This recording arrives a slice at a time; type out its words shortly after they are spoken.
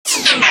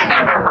T-minus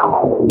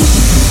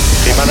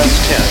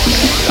 10,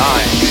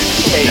 9,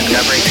 8,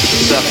 7,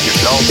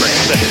 no break,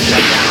 6,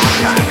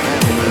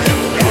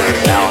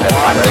 now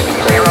at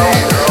 0,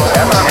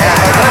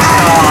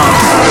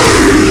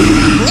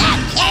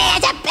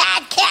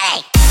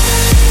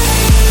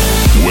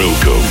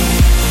 Welcome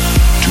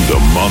to the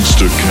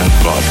Monstercat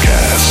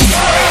Podcast.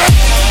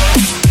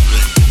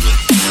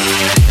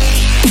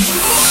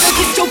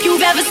 Biggest joke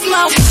you've ever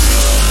smoked.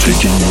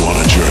 Taking you on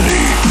a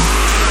journey.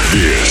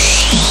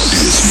 This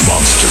is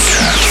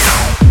Monstercat.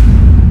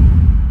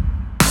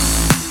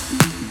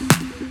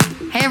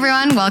 Hey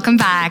everyone, welcome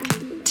back.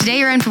 Today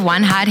you're in for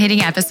one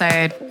hard-hitting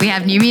episode. We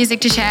have new music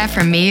to share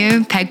from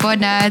Miu, Pegboard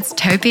Nerds,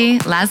 Topi,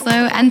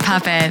 Laszlo, and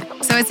Puppet.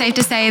 So it's safe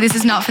to say this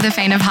is not for the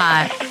faint of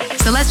heart.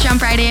 So let's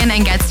jump right in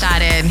and get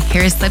started.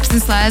 Here is Slips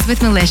and Slurs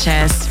with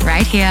Malicious,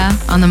 right here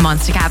on the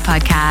Monstercat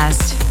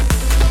Podcast.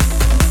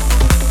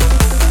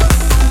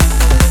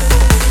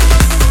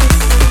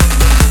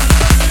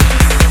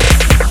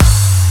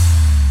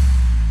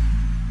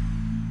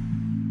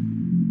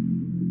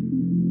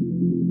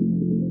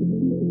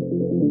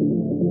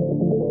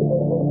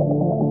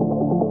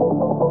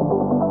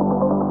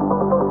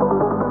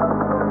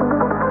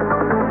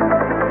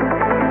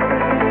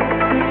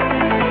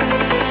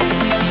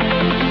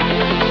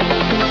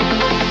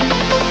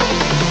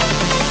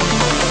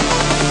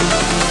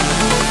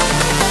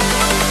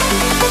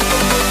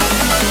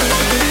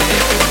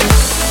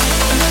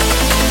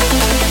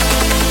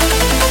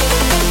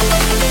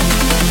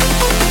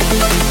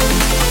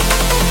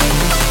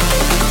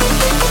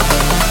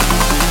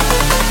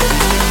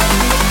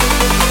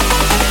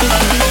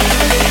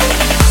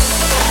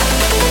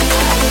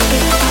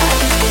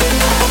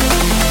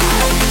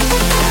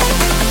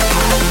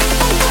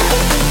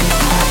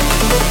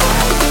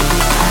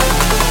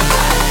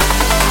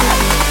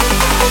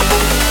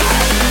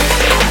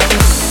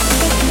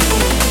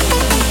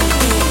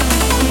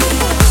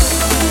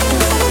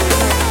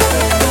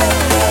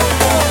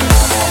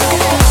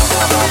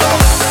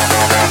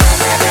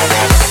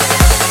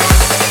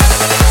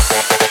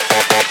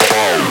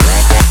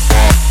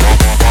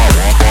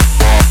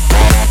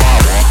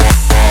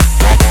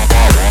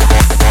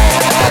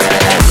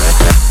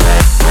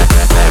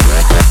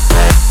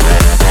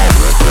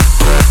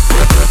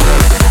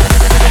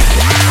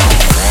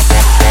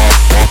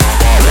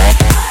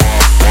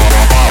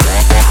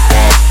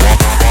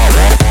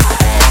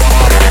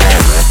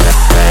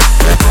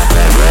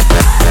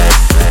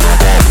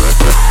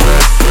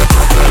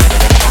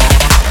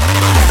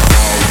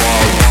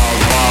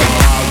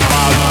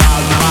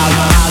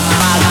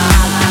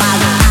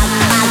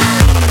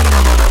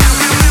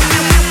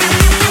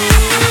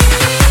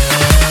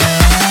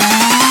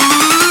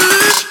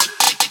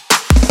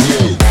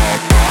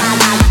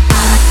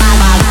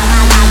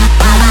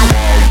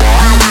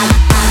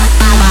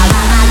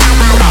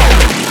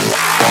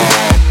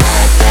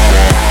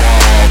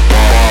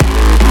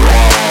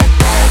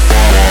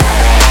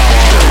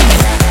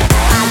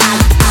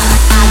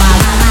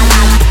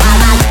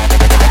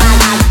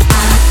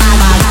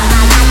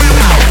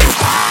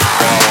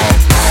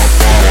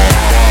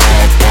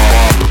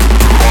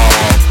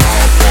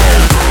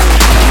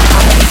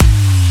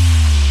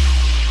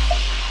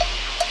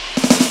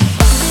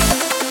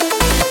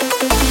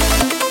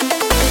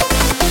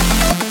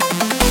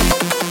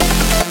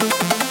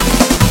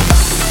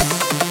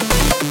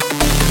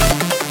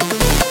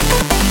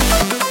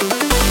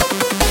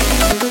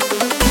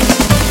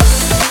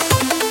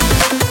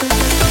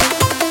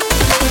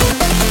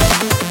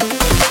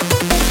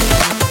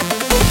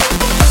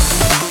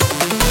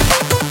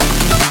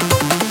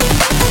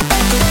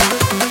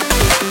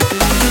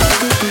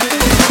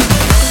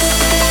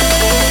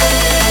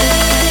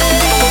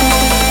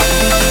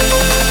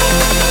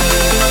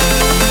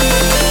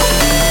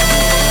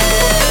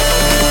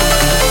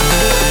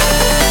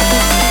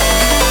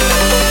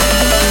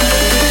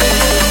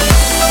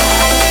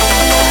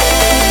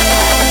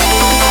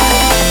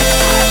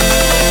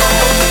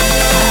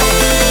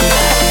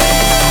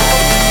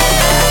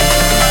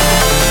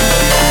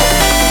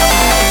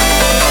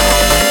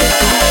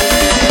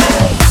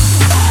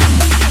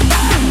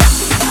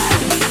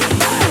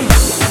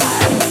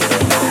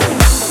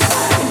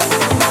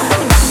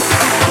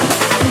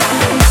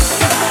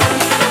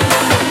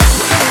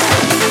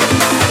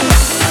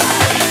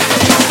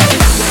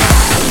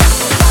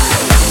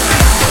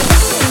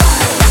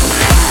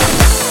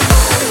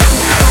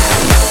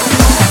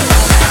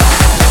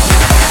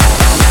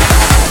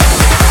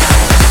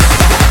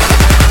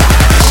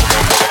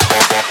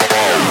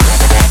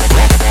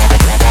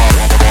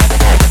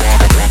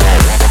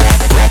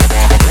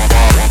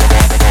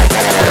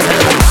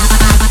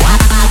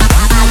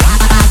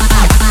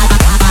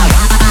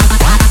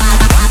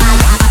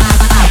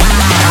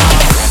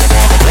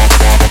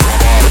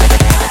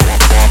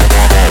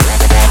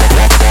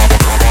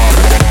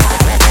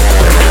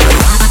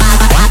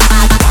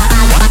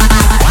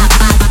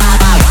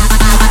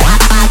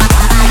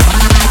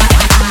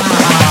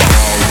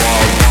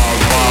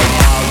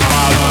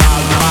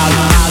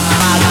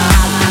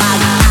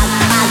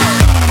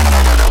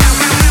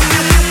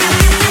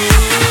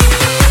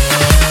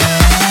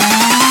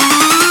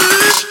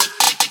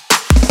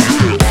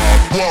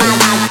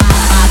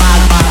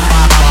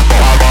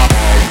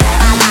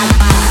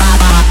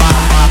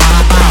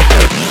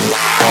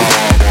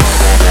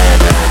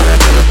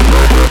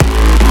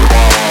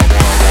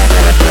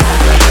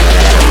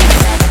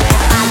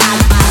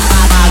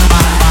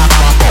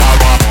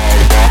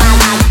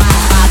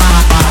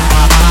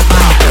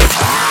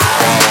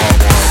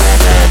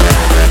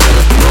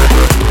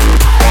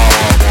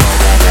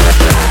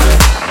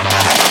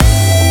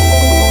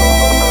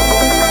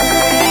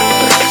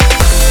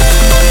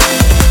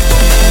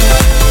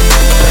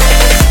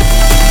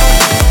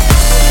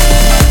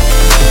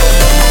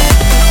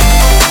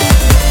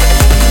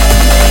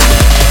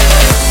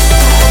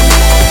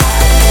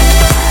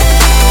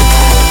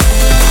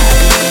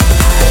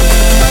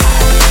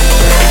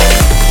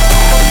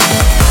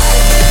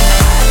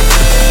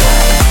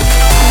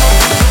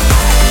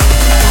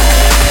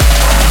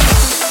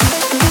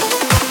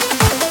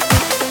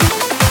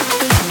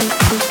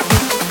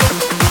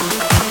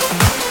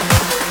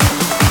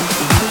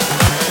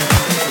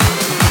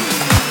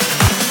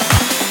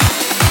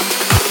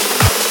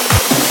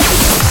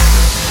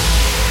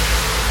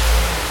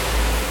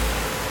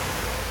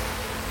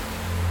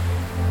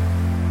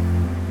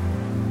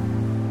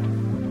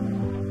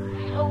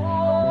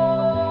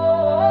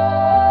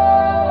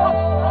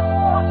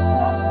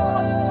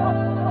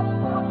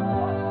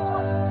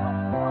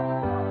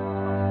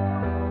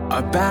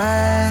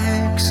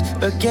 backs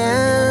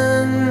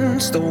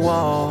against the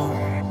wall.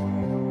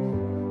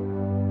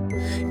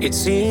 It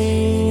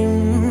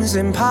seems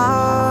impossible,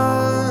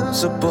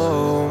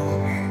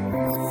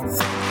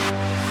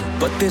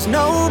 but there's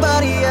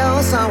nobody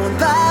else I want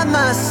by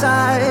my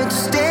side to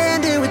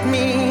stand here with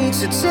me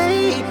to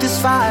take this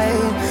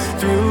fight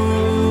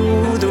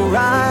through the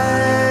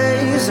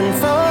rise and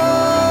fall.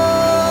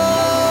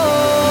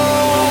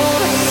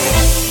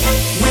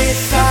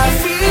 With our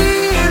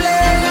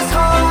fearless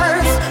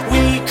hearts,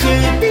 we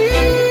could be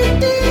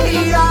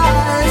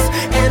us,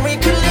 and we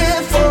could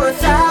live for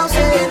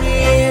 1,000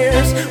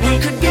 years. We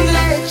could be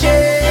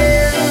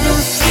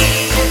legends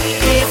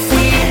if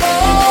we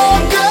all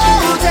go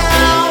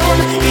down.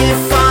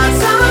 If our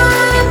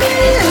time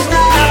is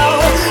now,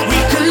 we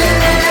could let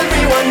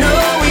everyone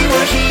know we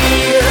were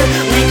here.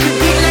 We could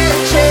be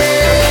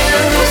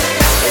legends.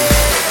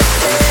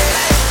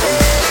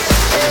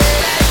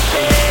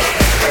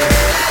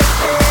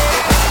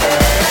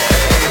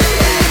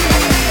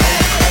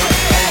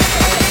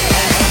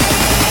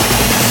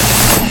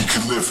 We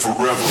can live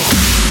forever.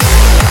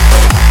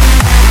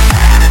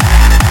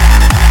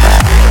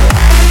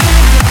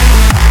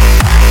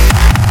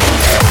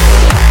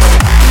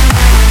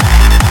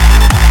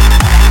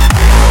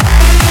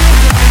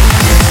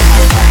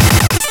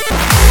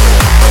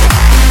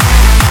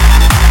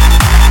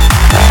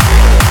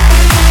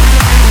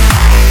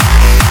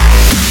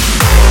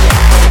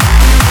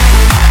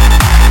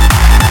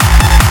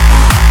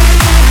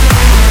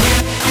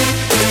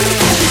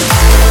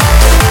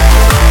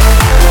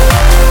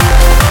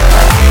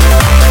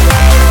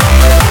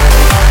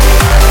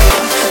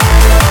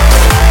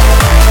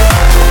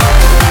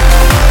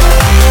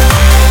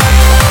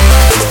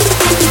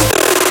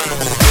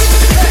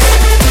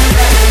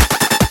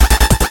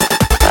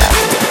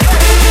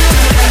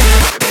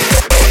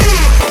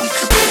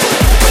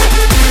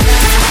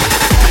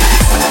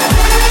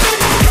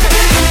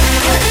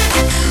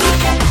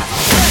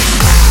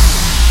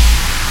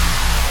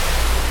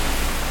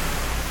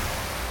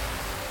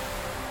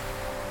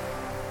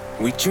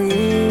 We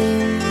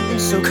dream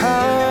so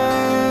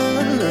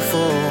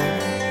colorful.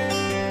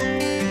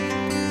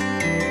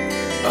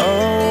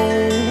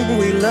 Oh,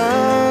 we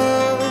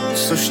love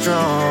so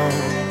strong.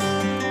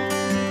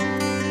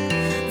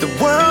 The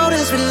world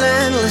is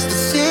relentless, the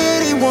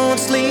city won't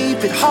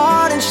sleep. It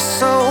hardens your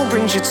soul,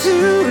 brings you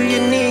to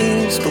your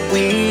knees. But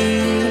we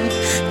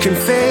can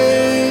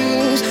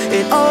face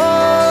it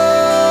all.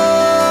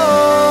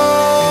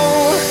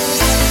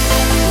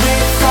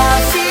 With our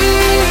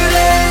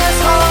fearless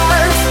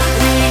hearts,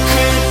 we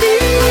could be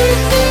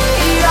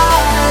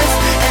us,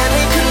 and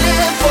we could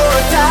live for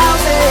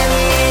 1,000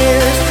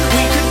 years.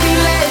 We could be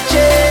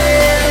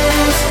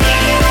legends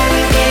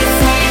if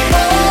we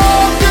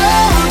all go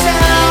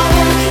down.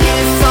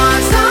 If our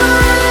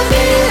time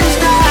is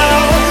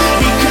now,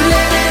 we could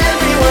let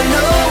everyone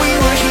know we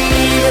were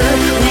here.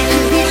 We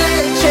could be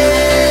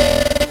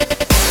legends.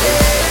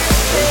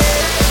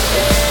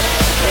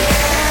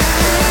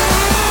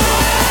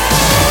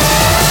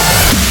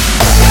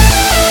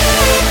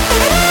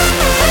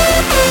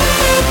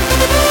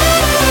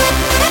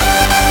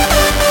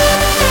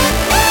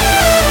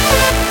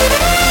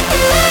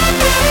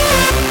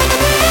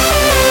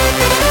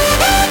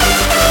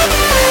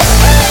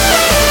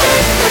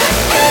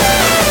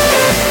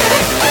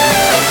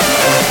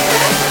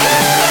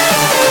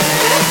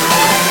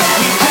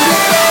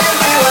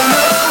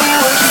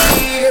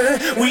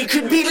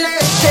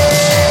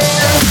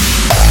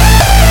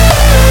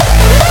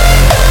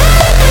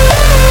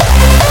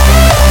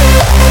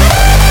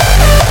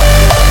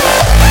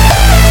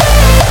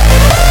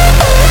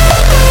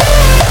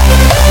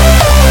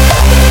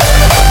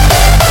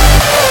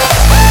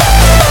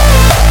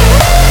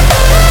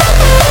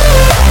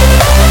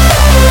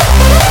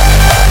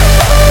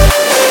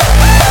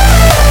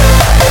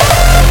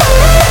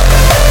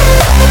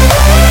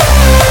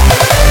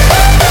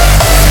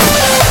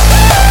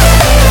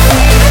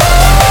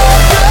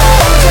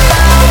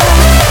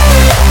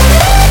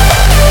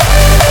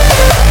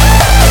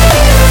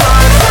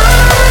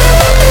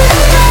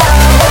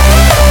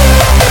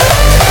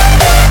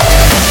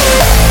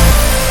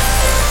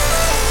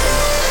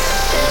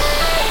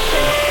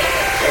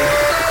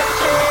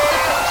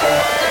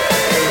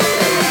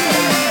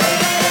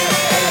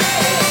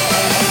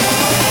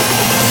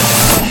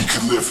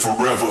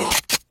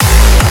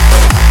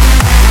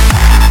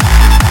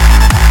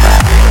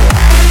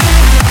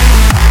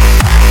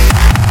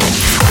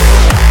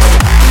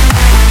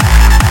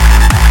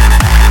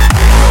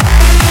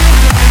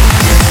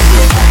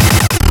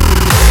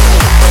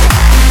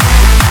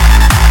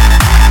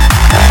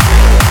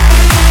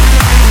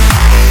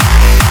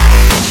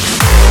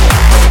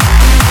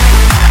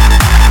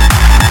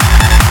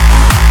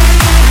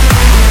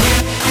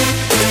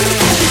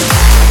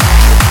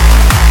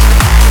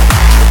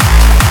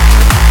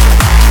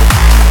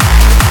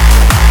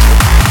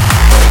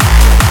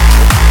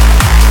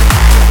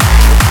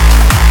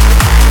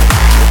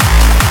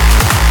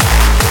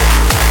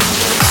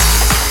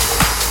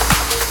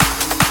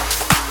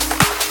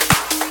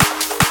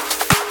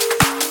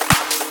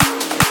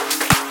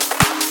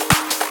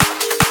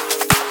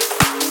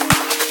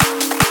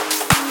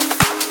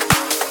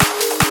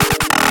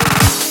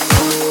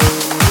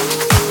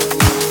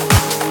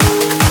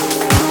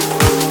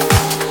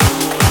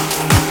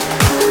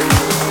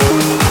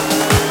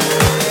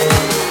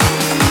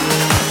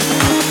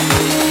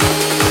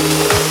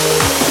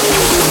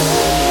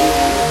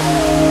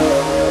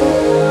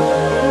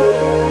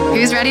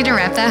 ready to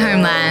rep their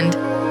homeland.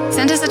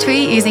 Send us a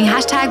tweet using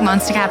hashtag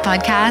Monstercat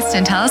Podcast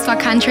and tell us what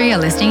country you're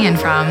listening in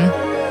from.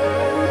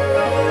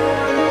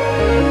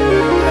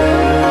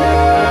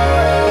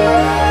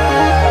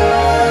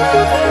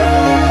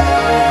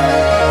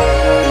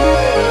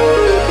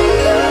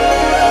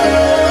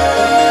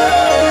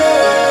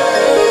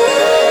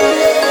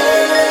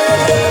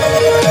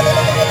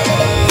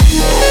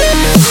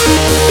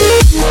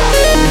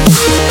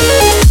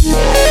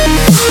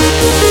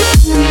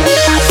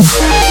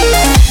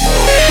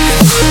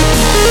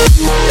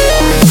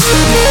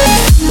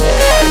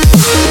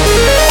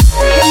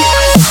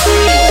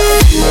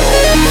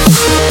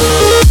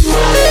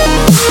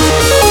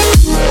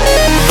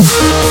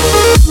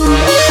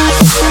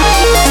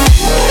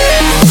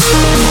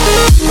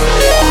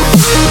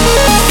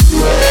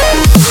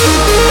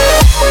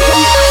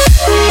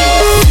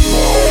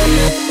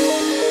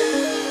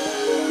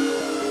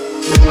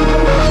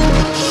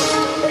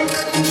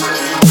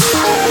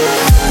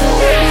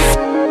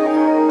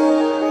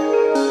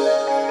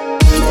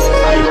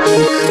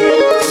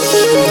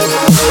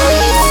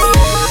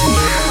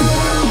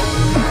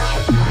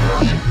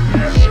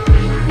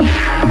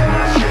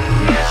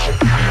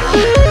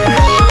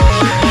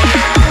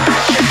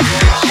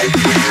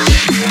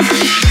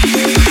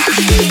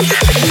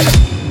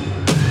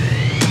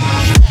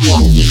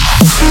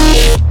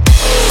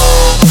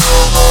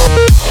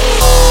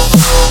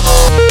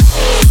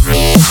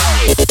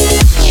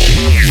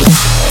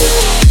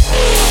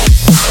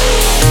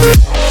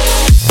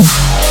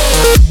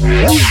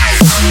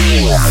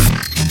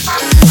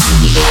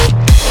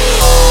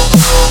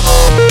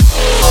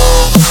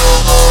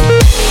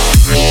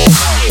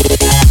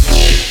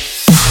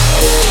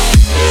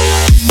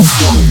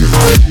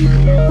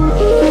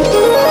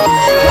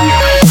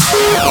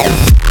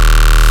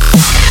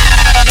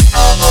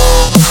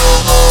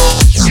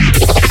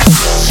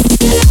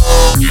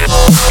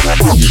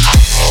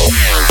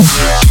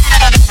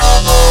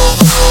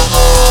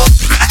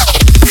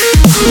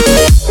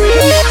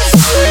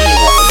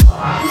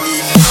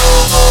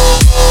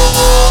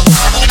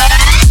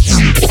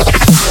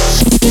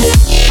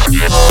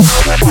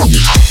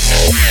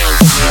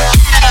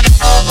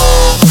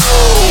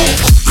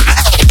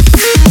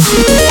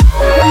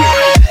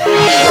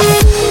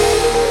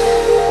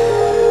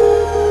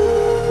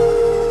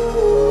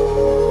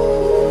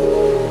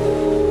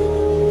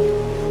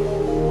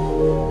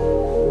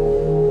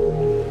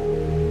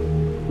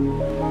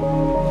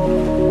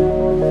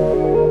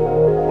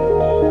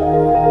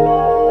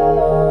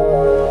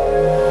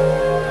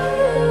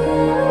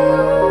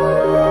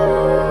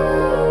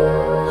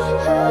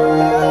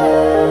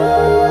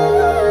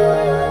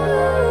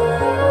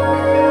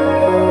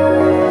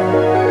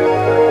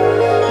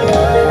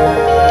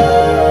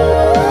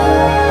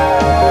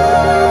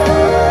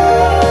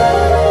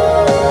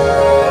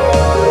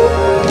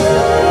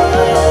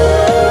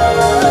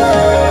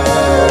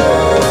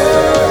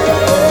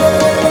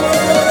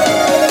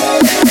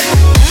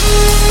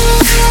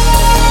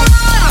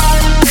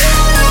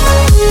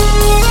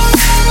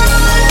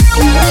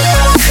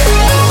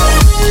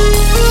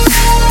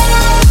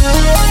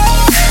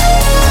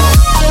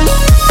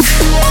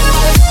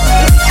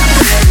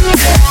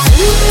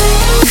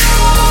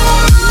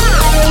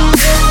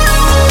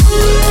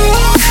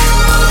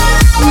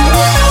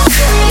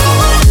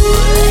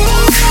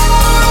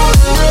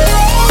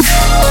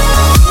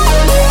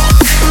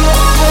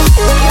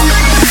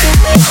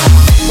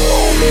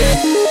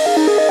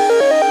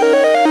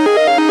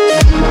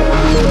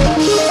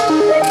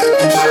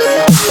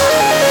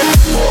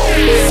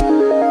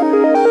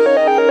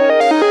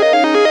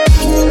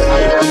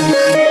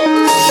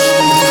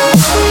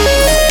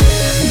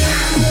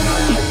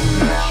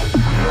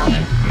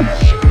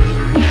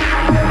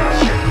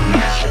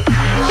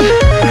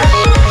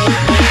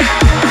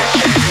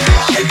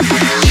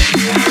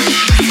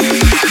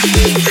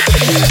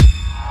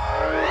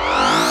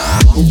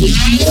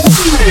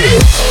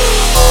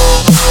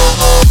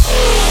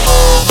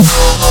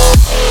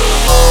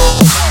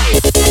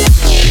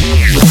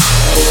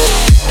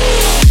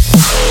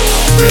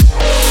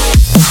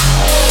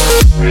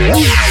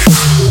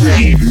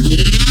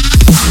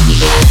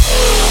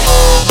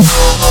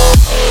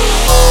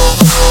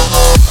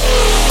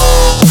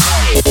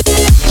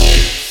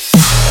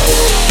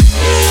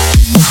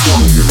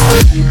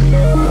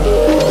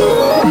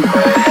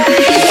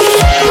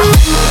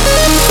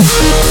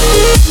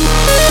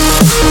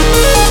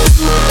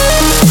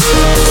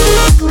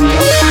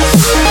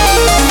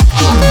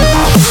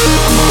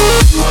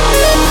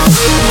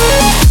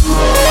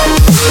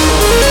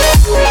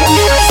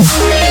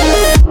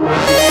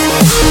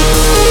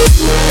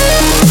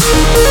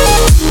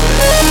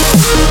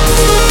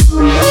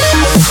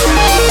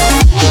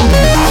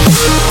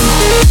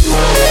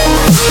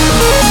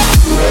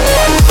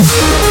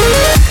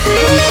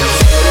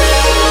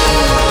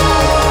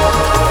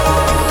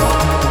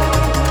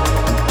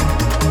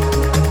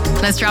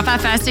 Let's drop our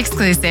first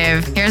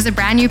exclusive. Here's a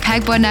brand new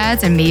Pegboard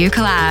Nerds and Miyu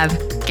collab.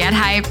 Get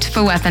hyped for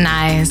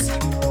Weaponize.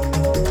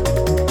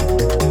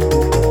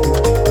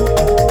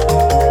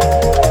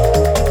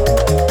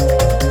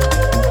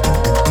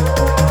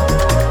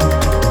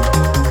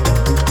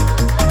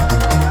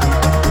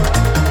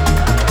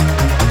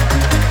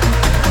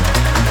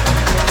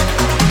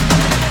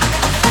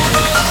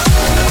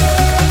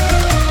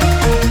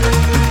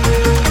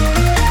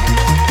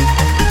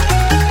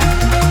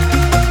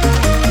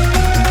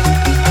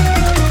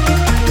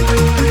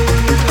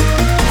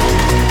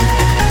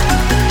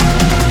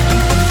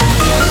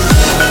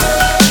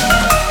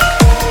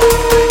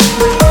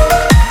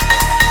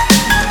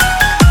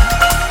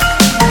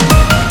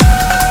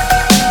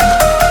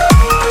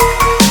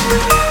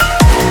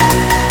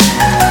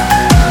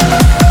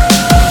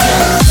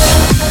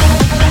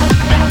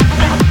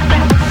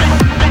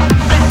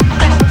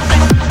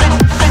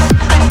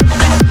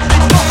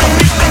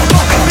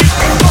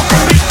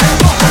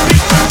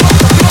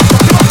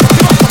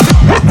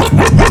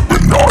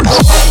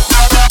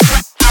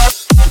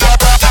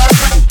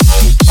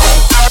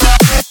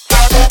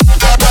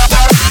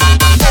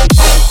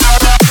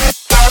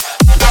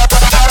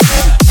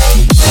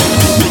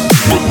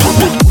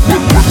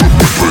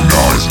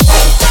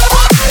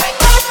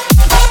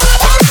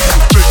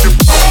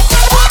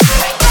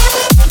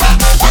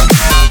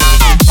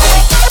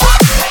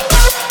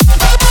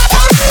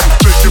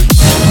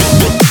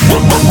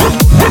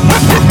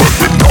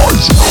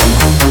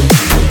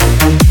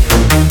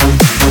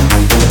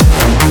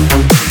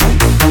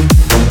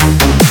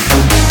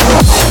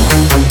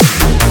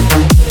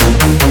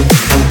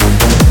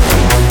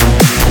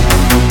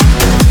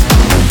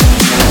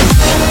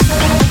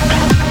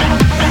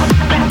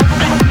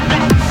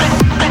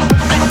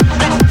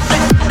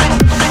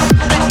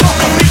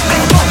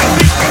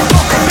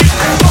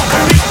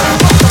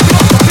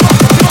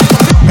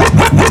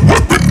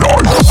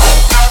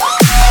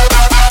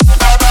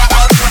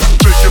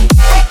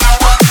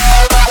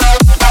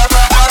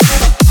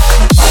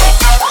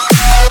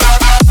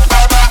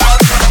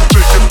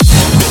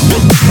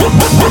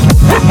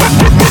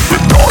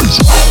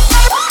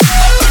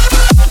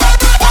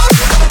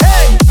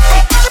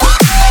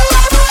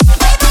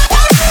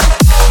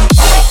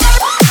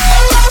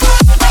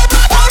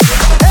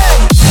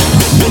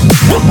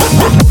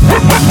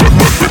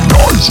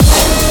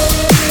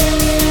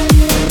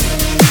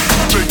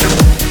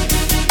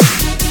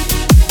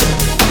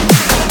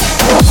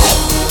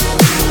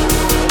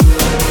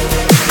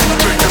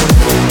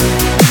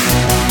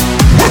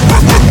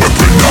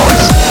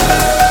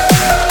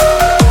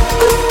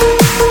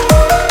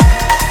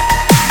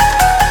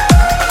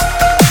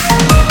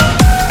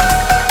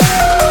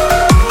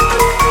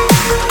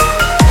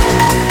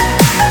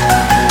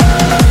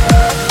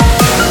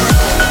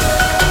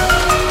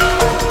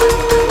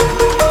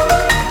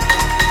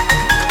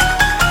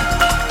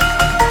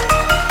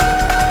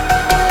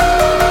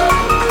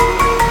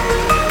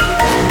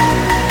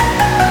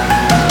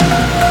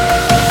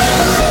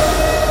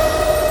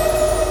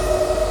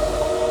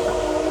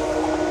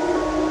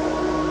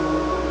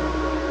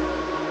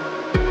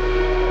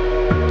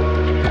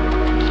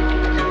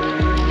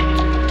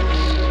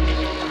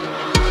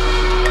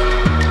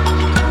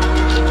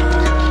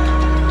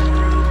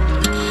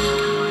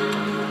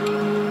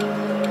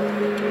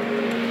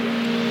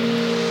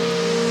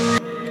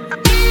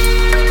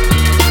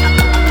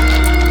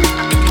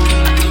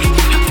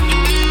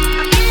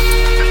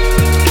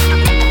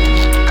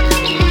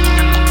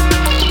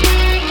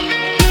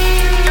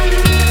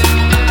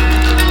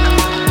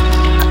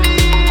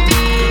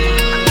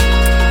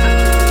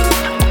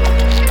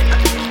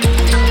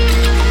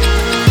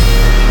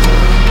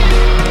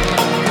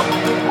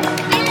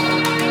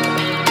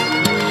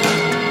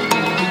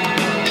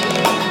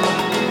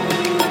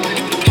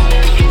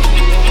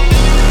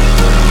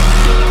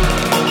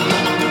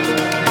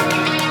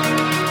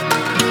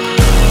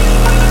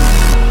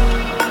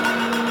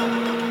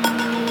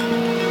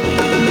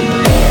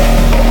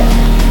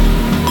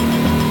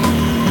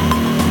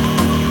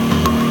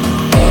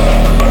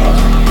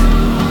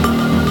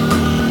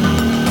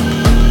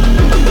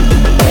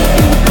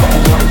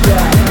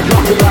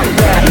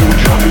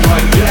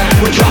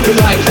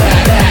 like that.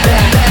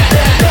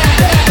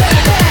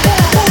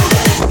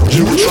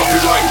 You would drop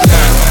it like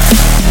that.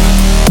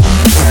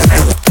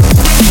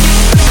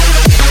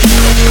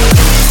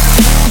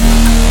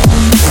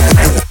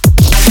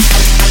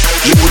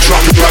 You would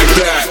drop it like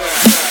that.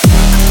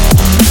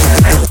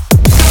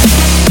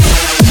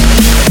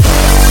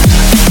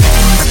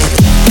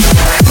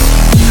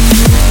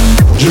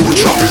 You would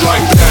drop it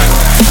like that.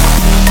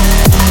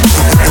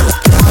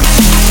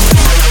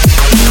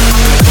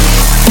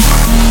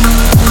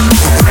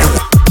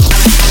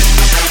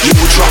 You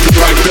would drop it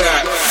like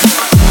that.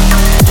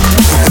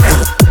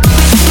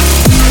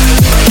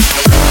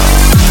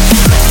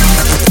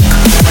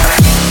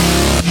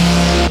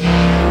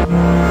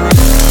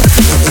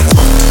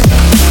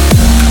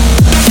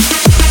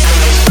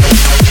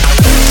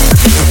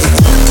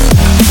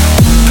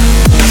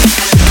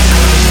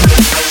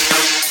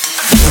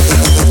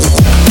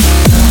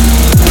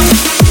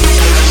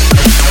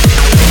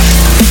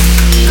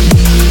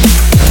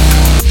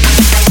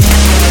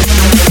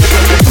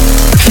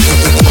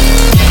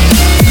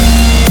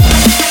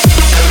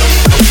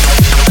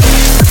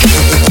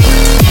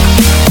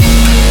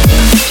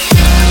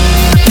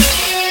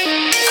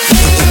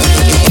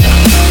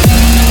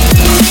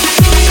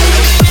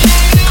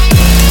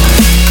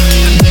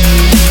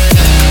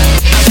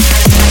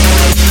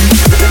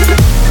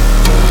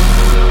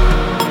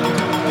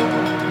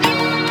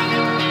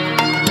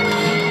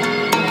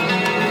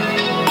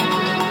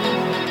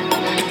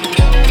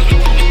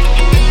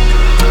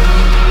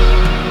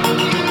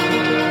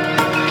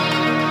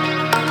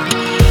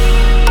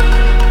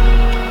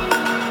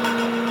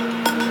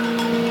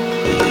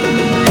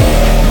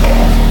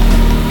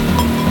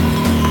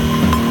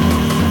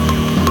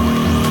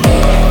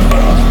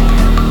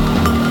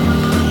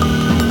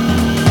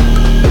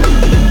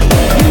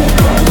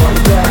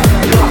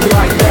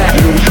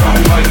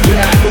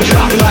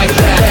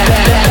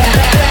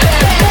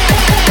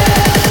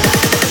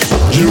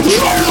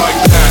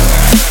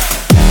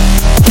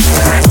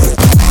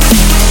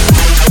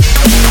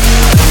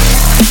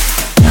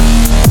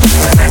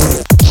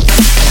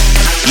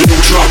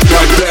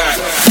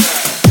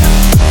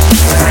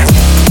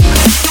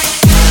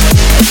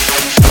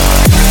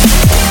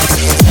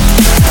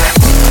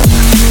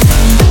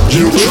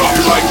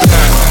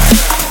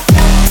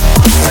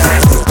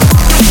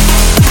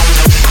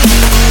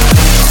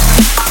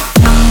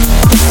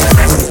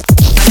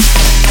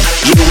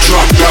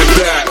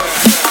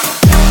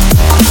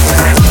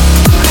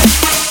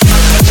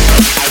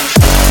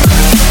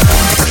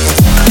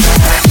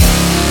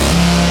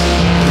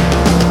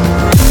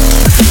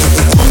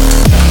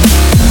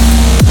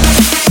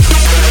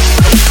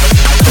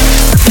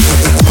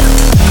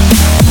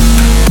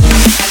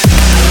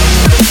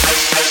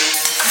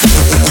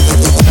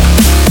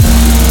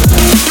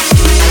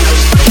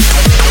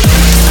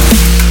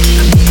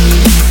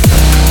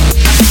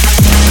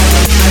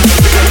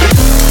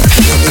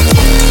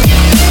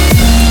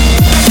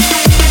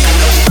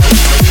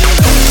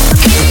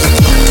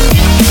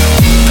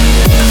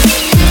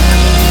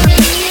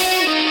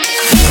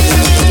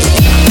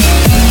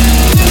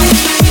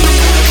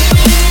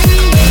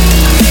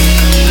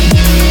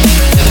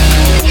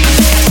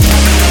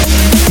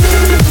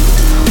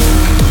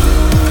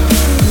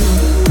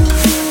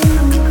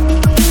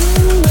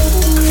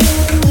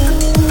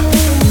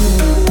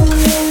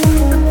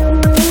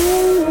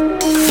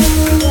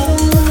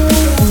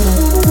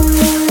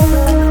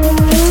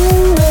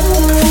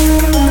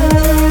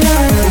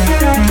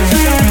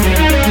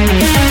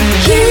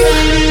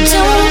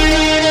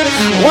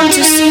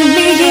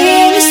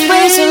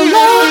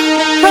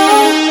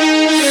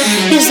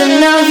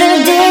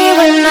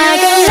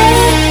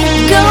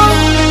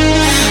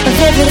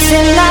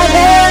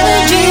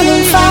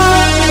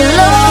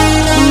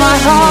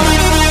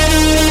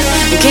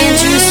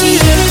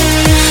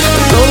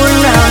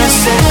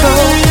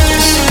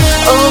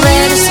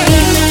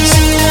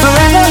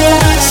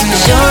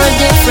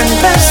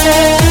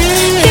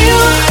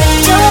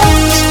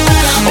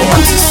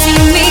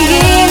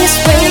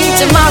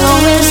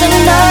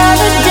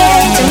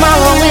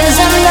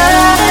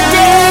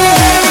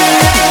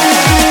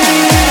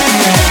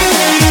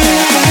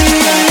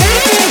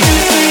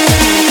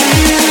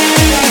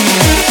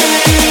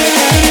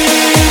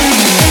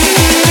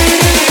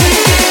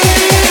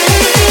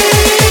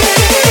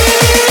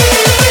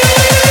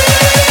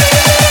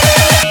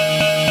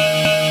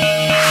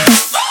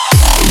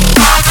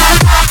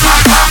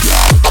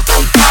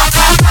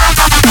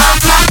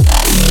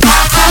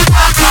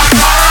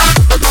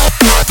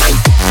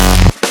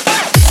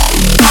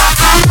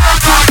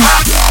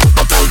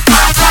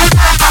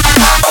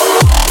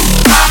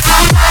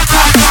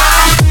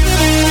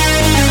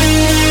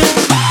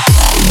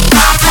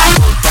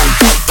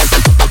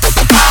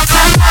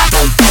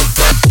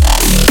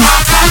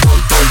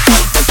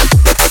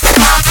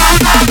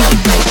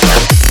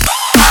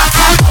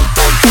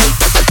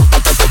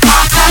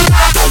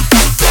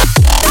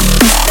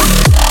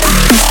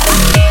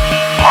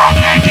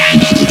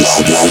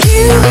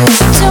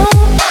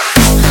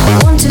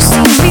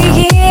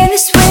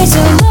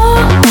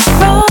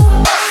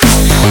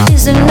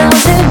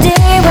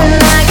 day when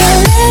I can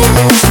let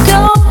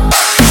go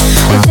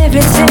of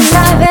everything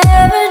I've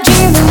ever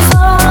dreamed and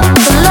fall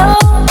below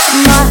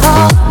my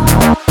heart.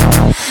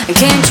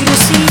 Can't you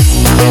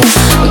see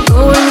we're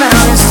going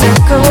round in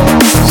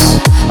circles?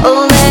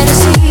 All that I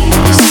see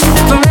is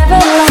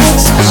forever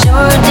lies, 'cause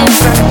you're a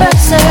different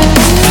person.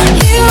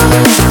 You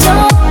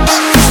don't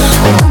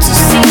want to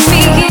see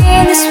me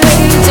in this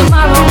way.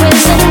 Tomorrow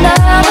is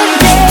another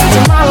day.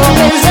 Tomorrow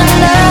is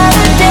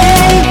another day.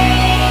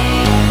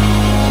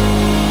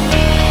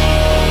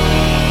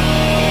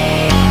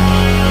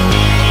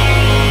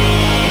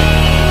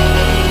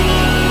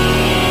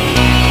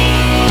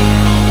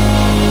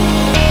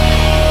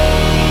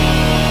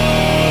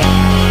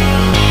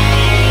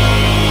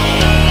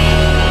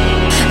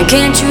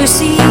 Can't you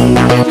see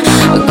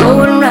we're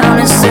going round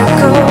in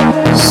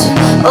circles?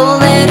 All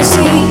that I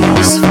see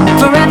is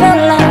forever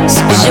lies,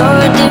 'cause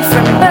you're a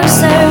different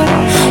person.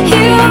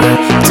 You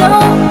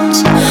don't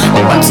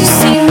want to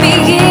see me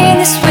in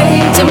this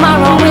way.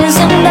 Tomorrow is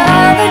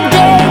another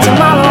day.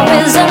 Tomorrow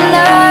is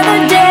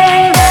another day.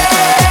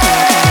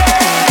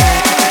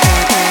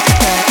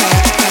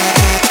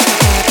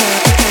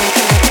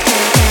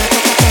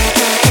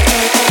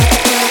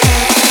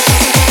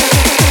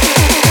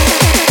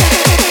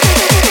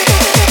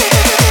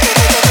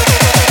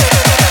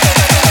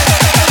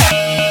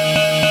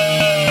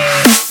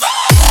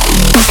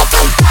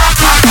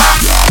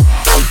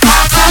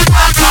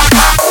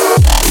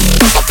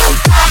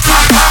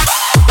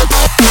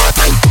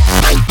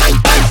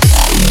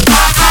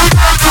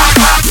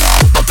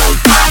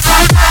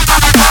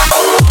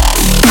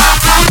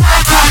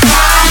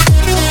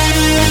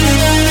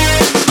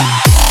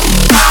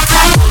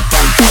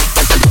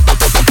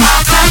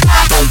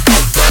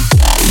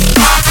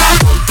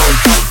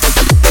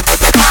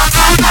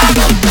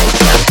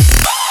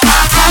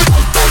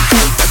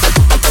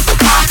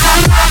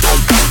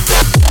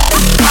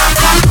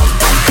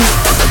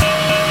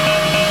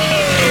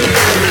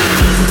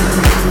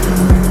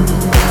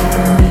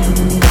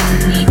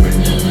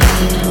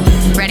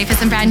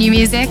 New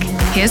music?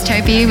 Here's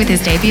Topi with his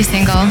debut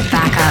single,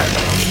 Back Up.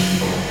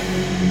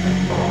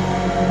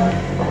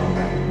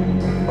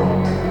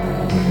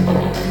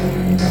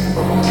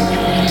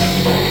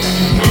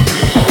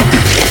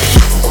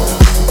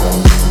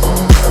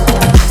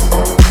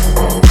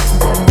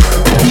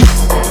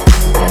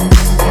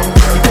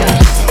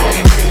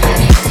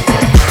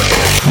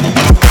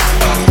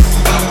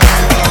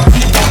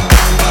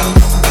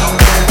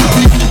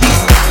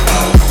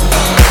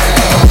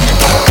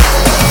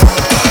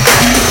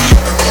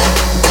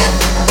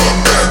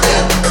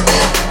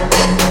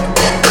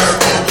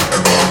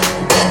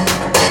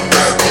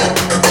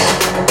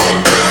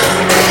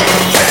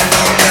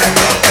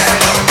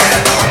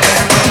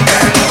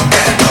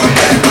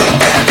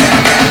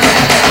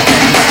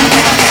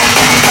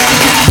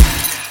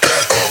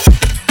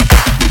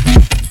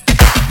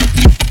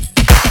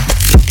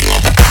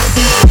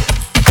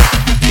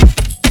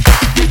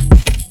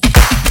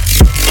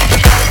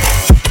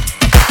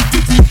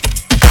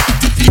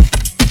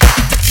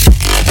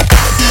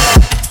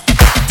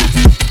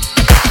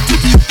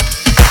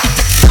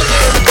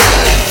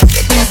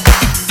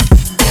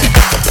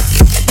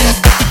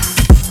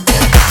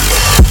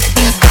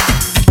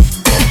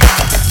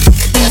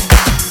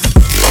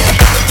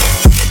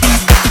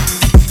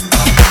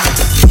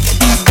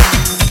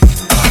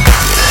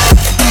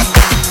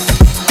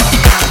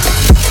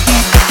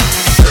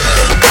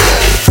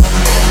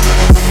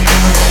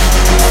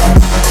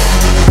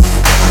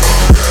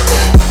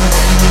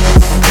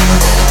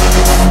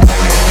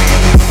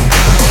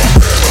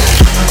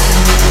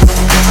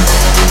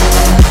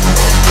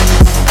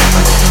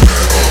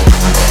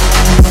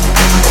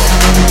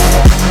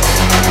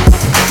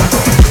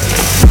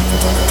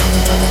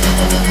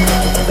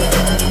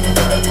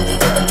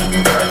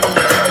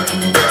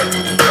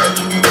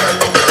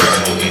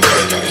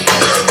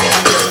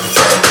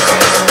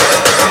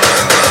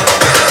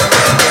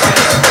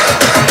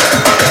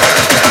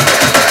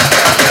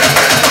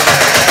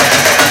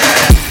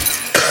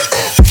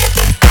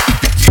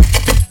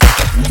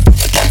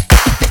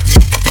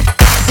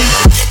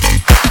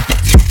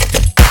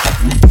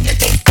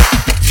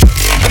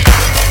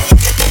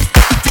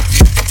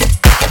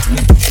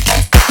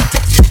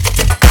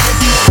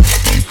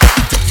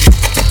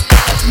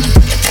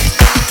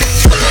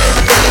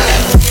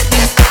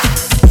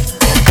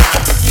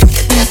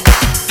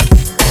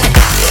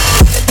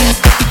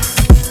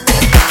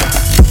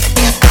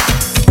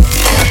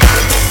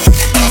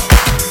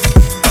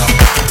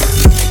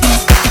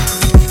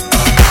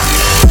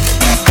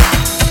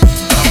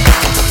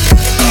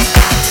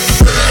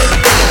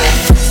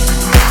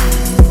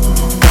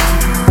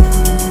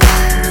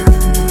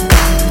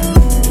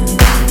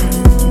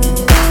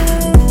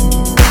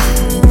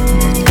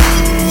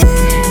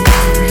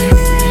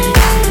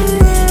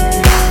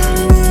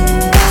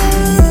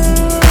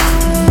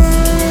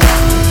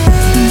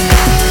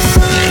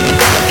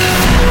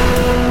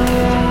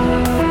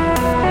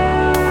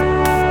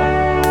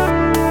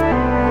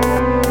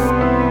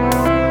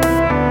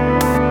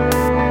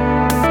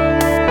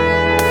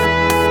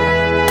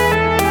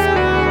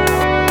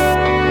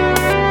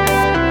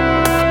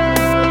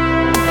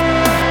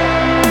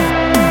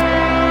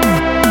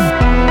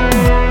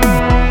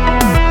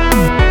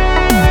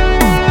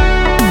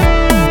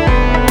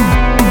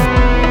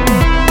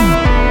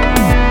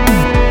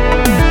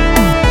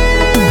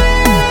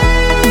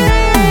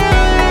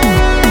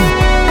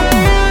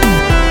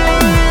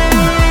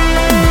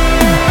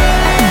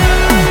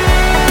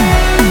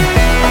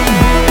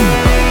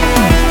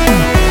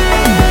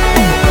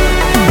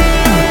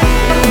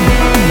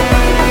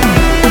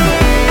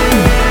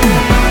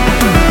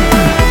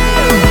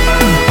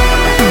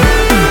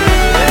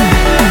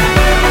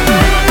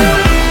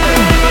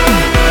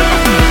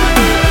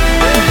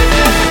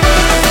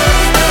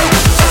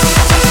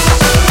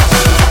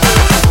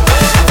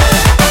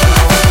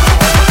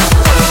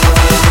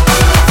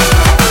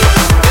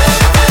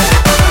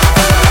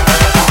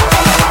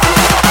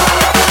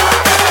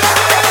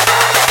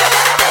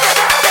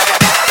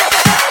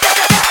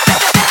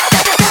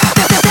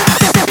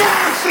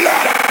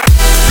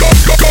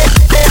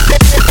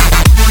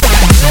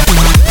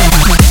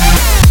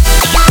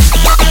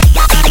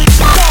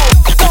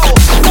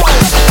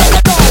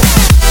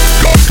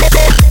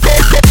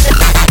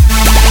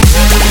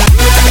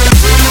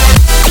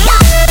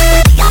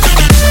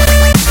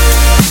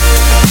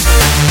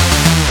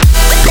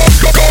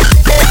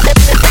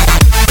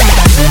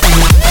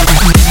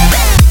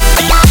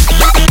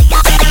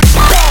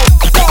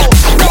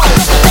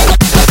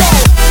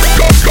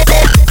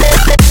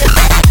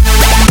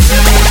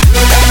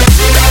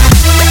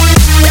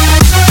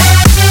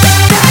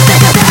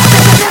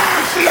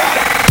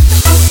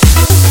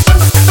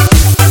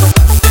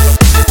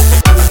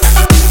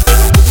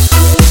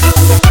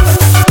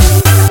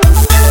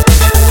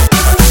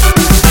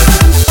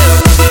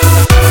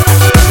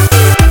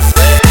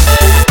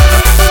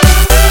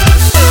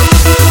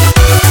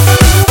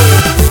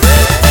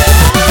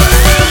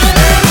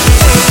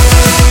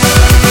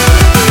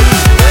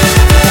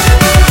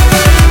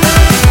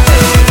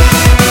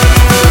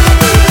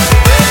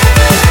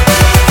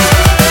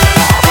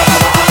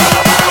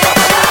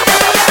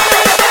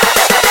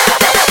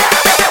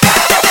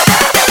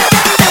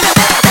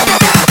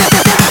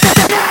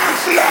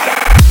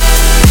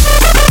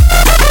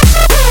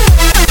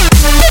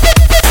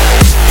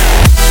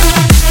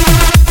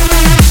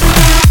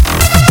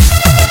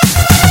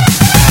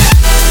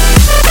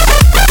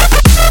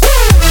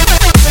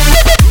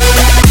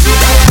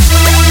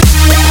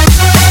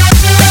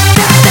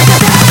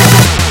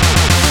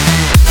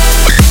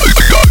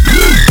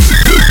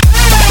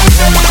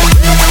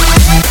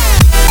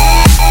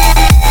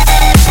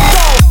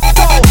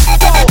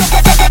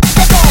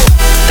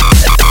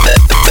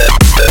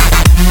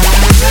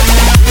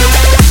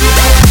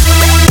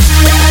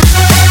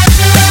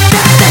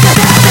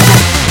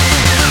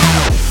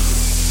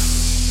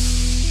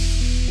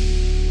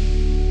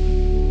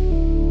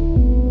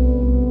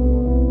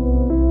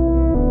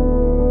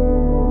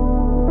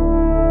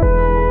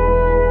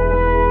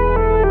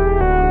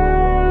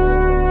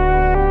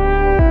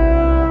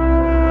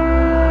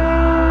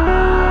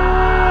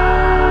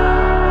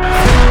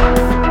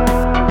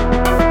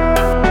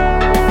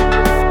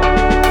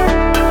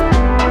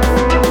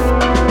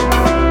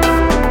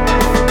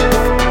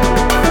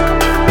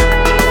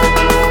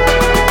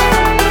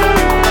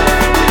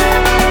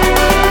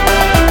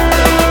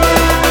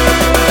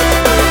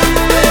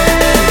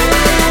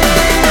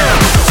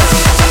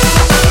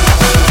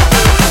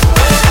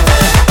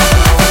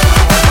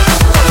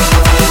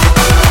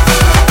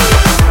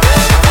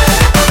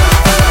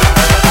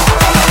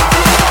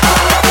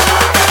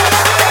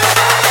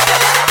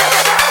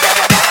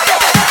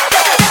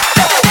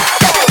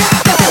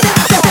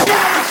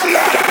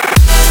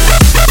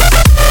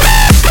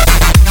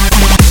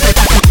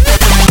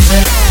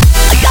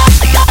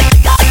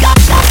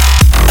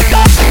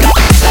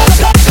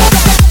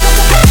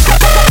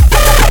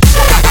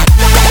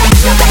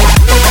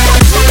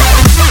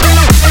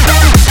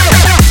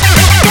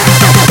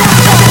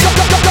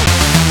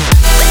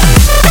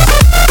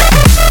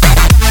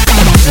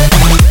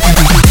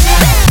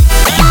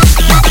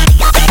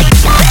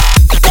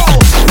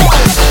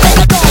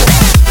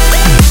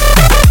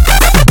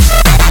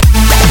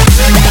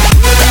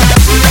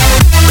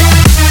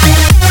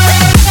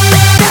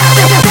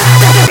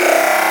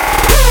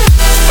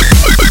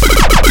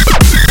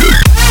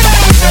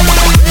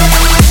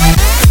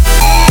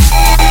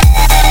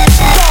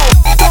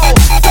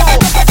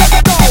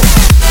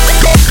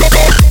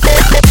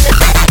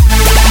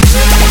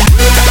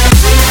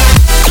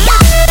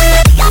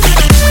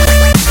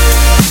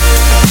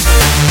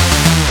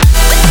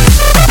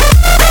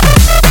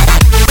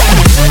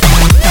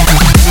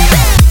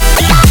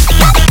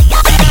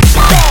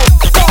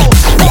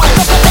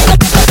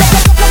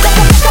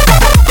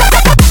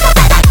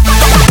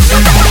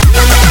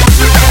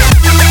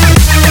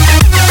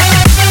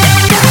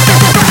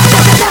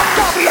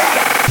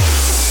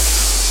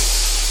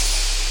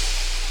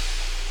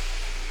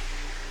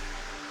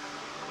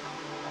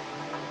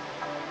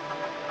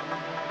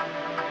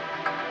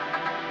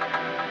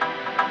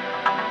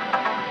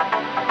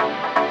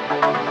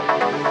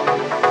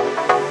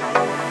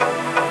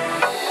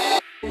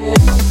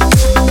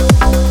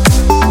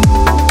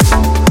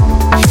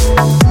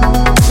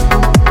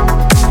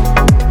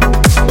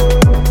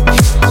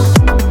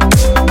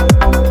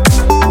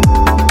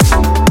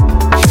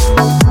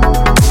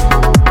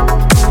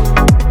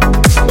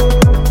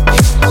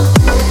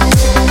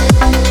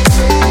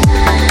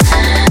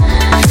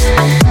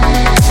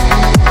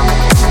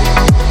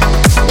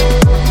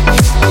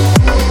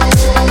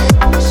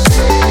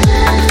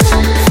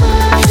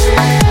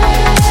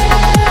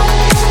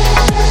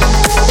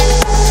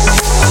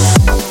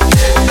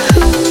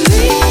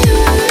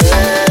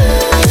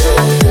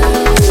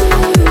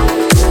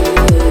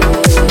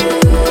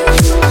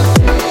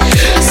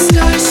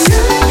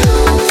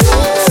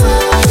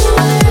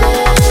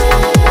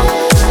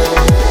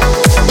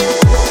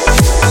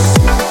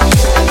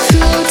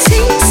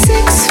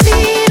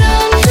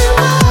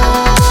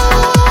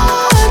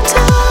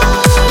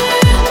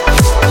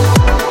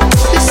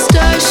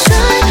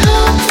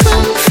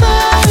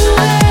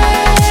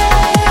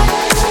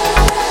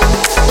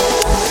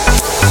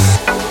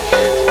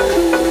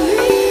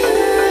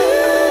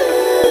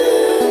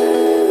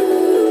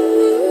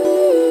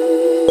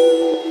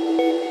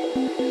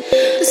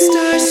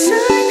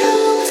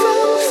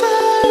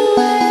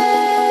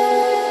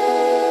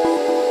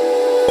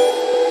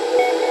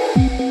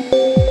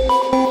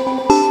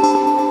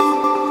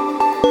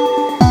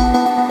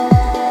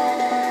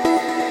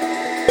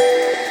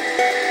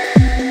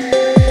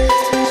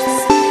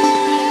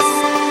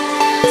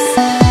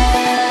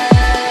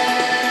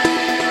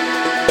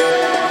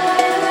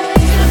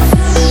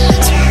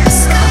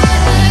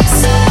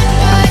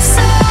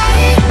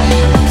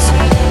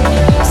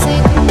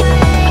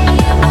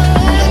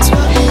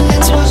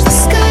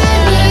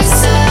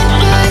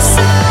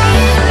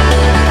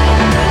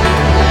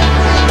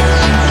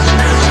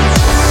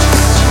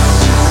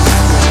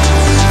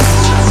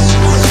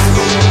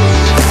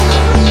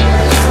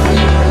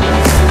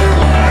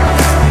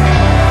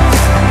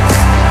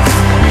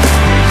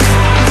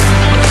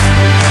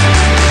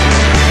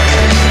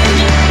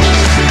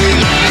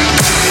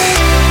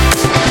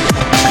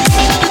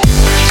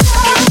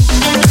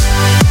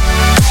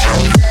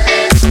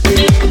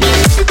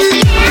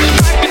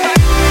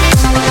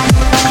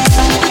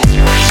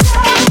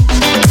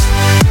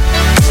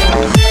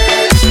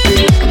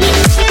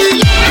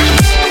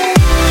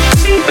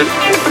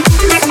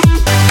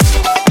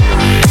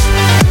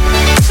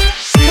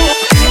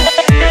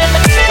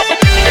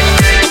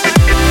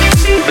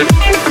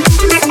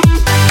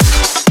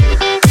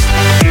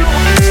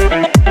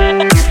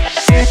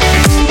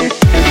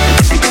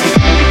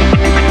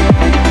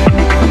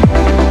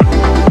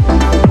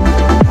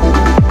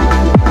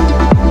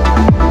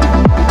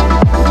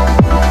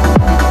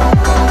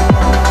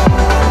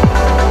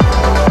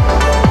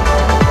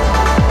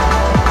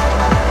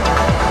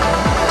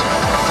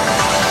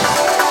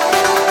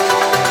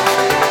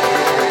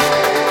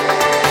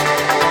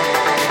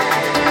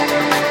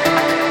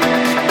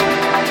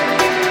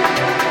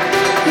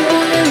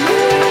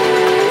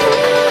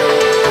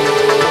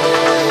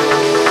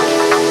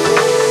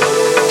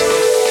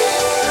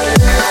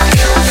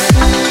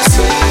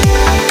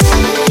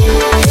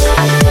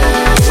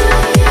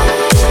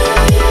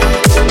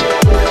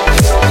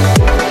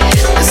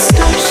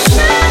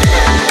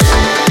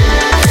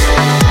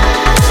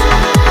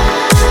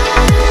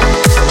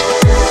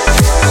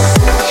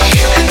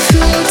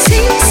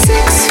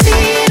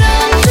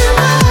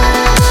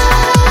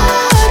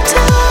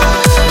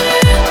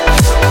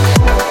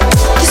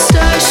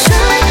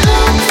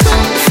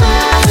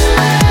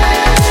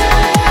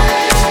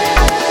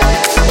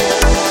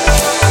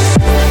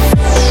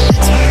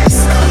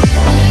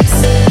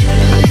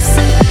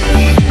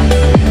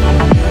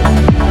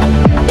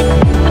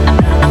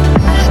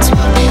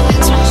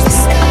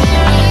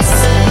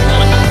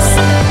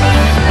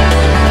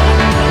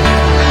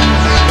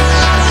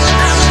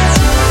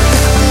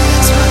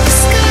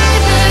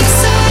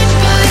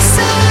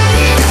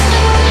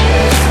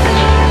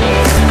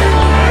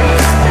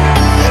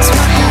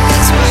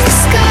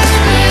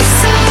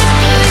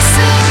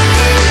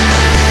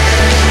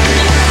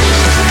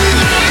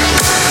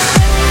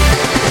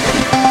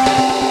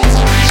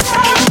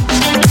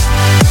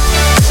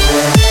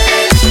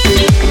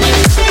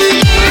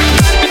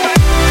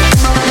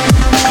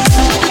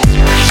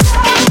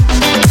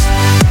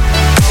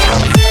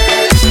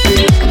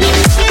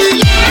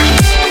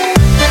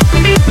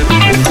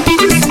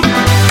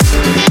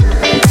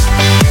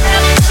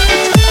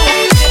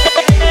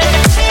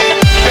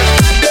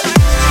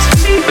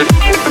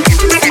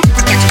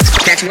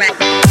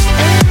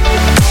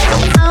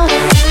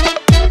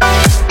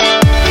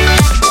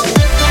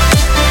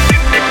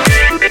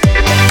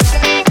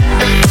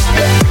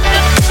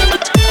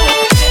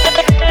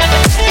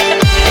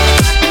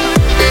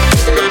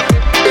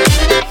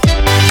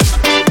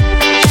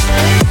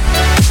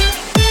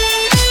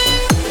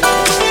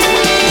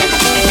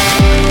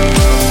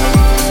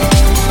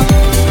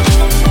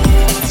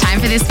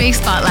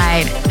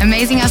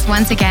 Gracing us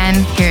once again,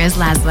 here is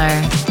Laszlo.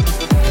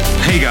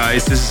 Hey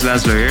guys, this is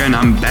Laszlo here, and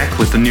I'm back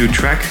with a new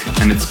track,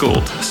 and it's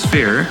called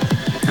Sphere,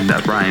 and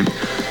that rhyme.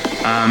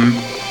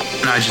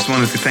 And I just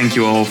wanted to thank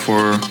you all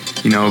for,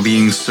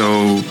 being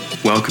so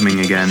welcoming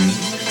again,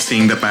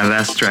 seeing that my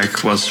last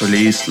track was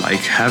released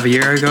like half a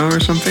year ago or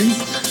something.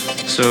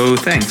 So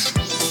thanks.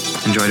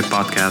 Enjoy the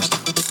podcast.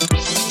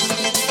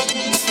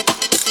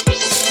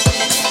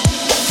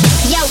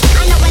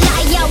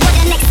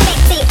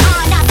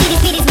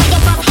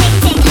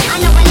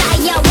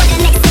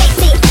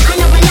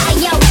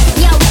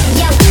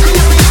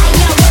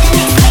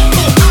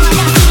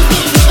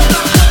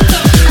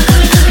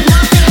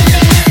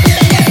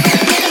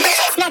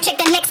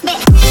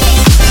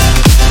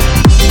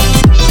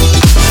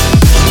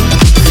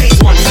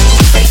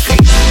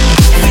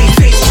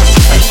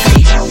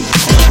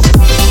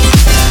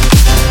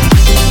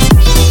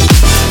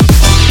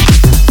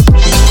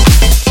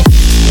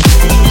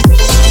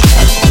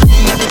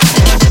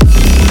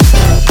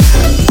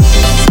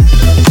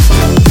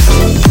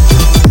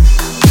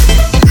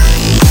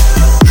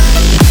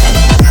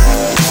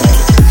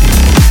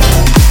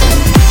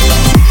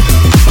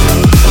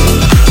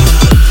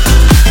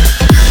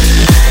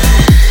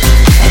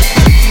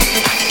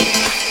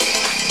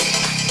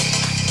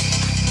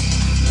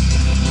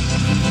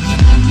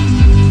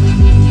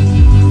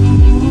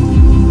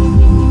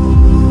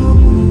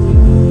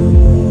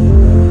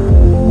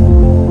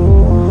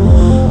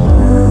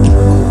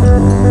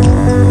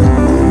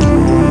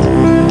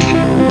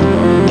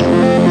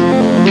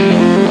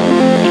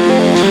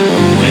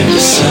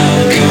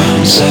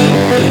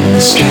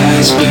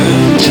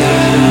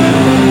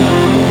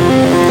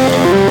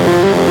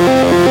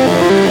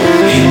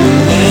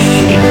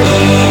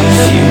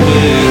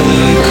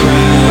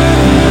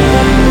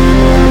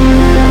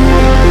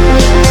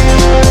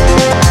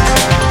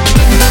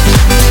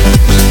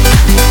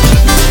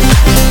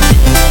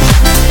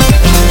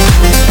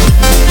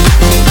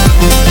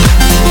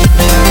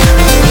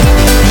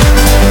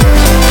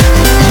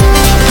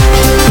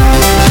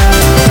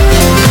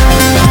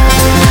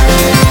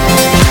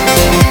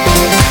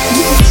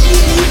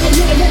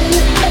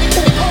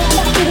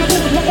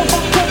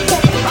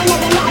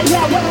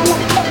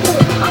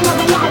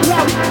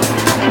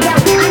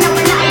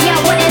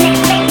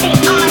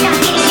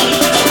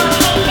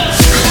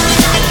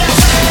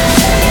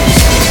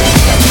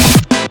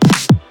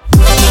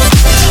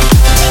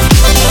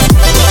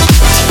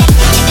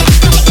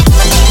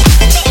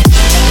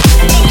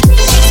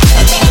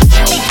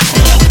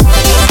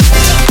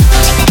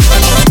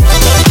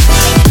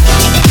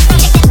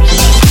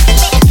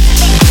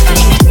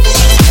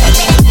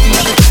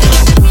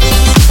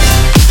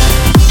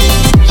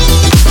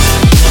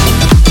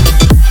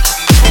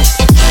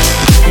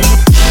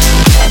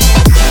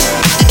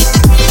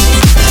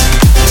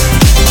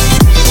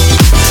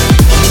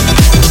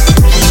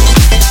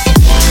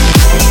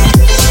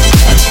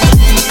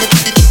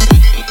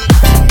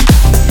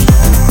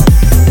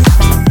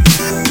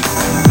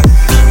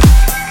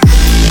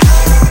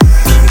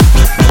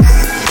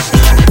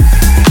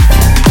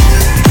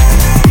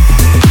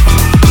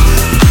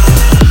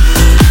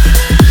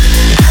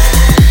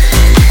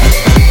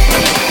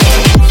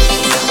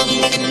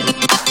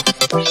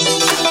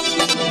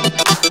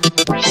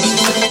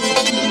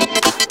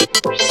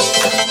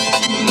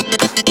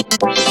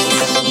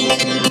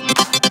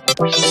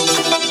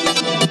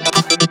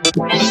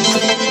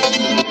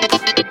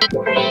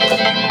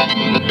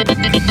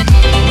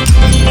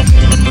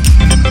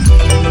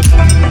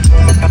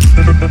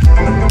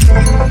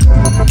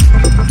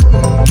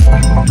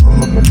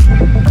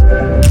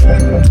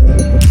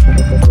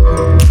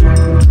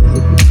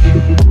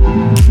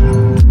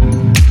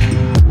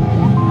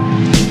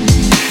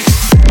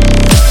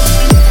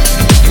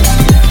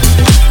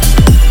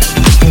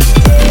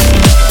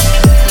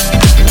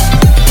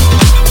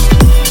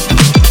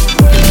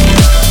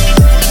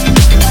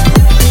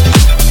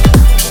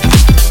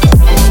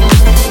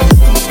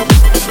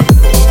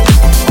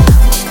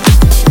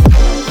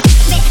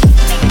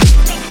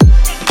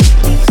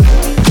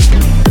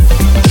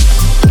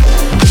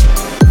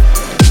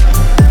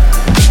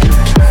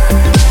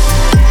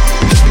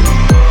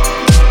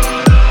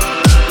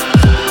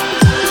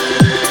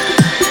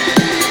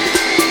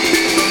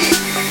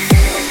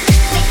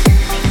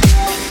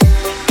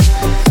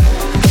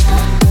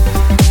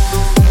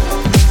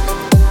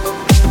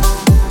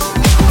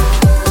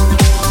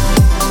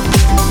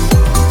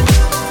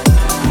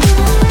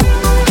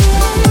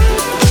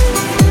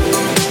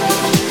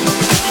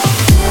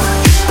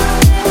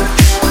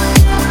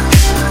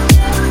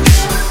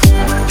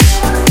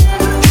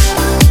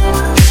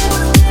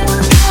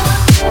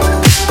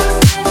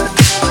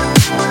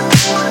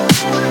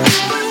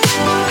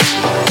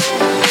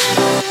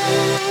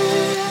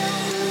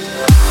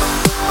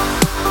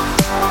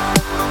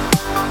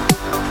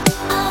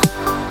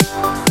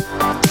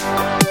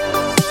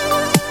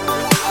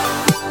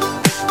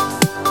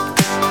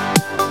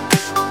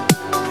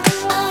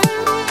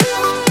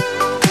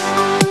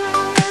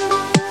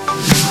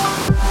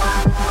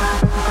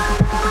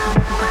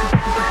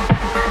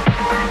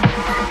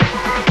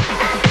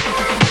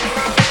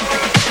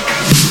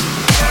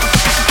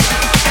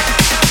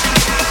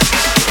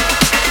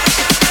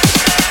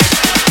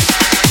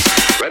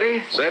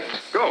 Ready, set,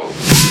 go.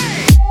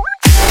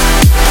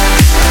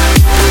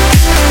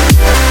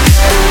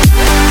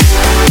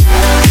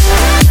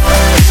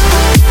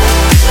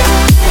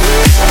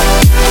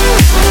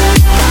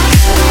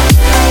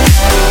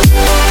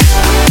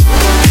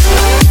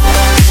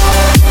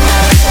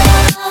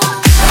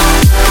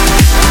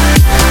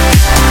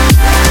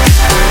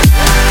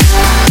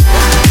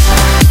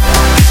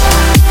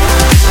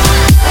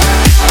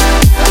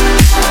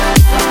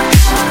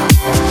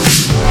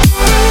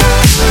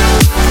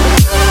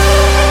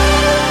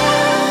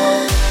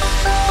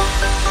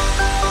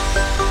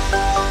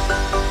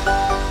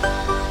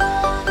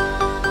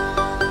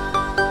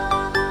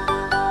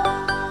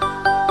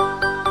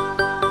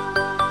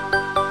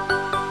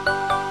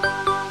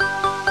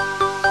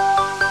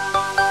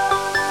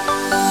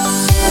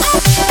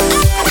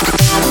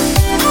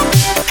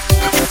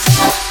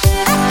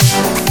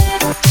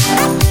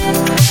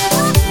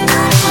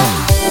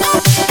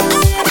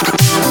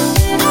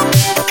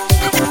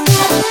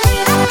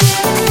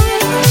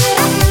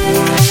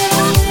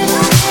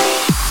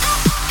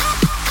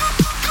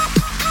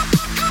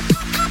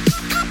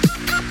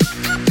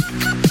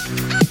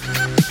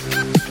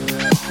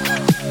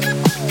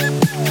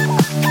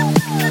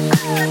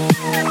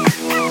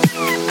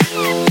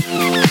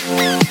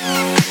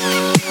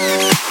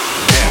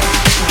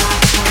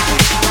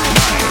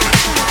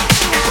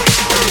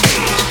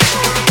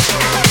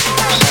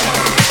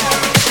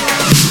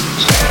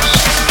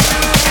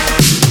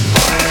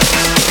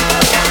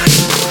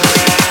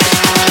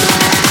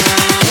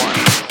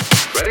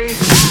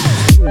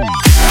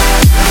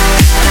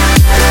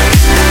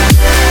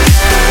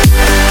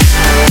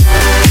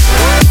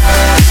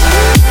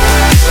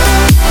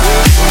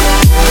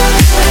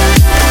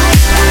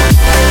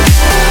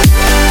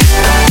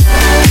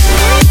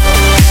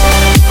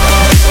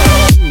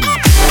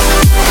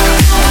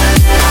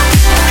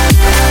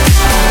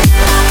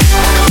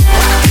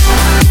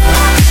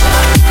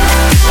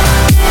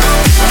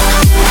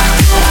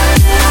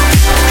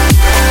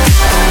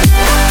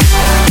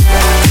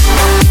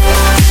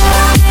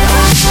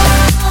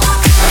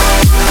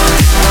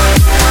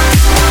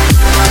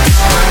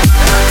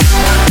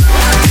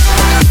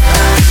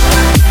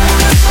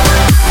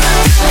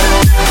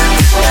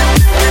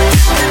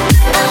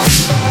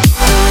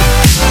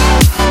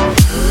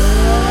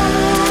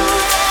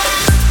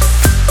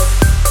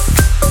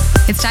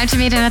 Time to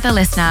meet another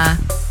listener.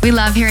 We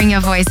love hearing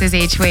your voices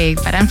each week,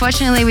 but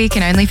unfortunately we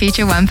can only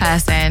feature one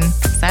person.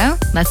 So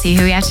let's see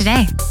who we have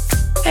today.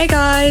 Hey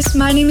guys,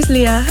 my name is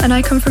Leah and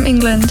I come from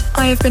England.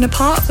 I have been a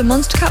part of the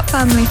Monstercat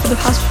family for the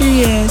past few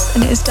years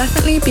and it has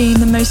definitely been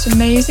the most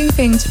amazing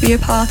thing to be a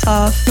part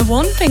of. The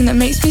one thing that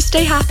makes me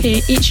stay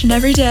happy each and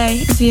every day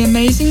is the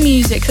amazing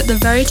music that the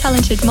very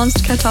talented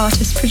Monstercat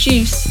artists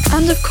produce.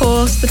 And of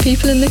course, the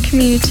people in the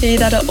community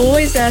that are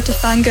always there to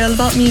fangirl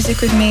about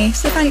music with me.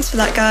 So thanks for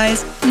that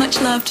guys. Much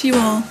love to you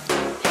all.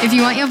 If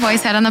you want your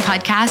voice heard on the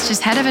podcast,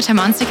 just head over to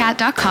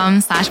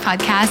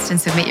monstercat.com/podcast and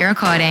submit your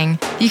recording.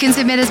 You can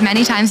submit as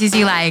many times as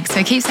you like,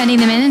 so keep sending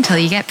them in until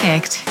you get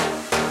picked.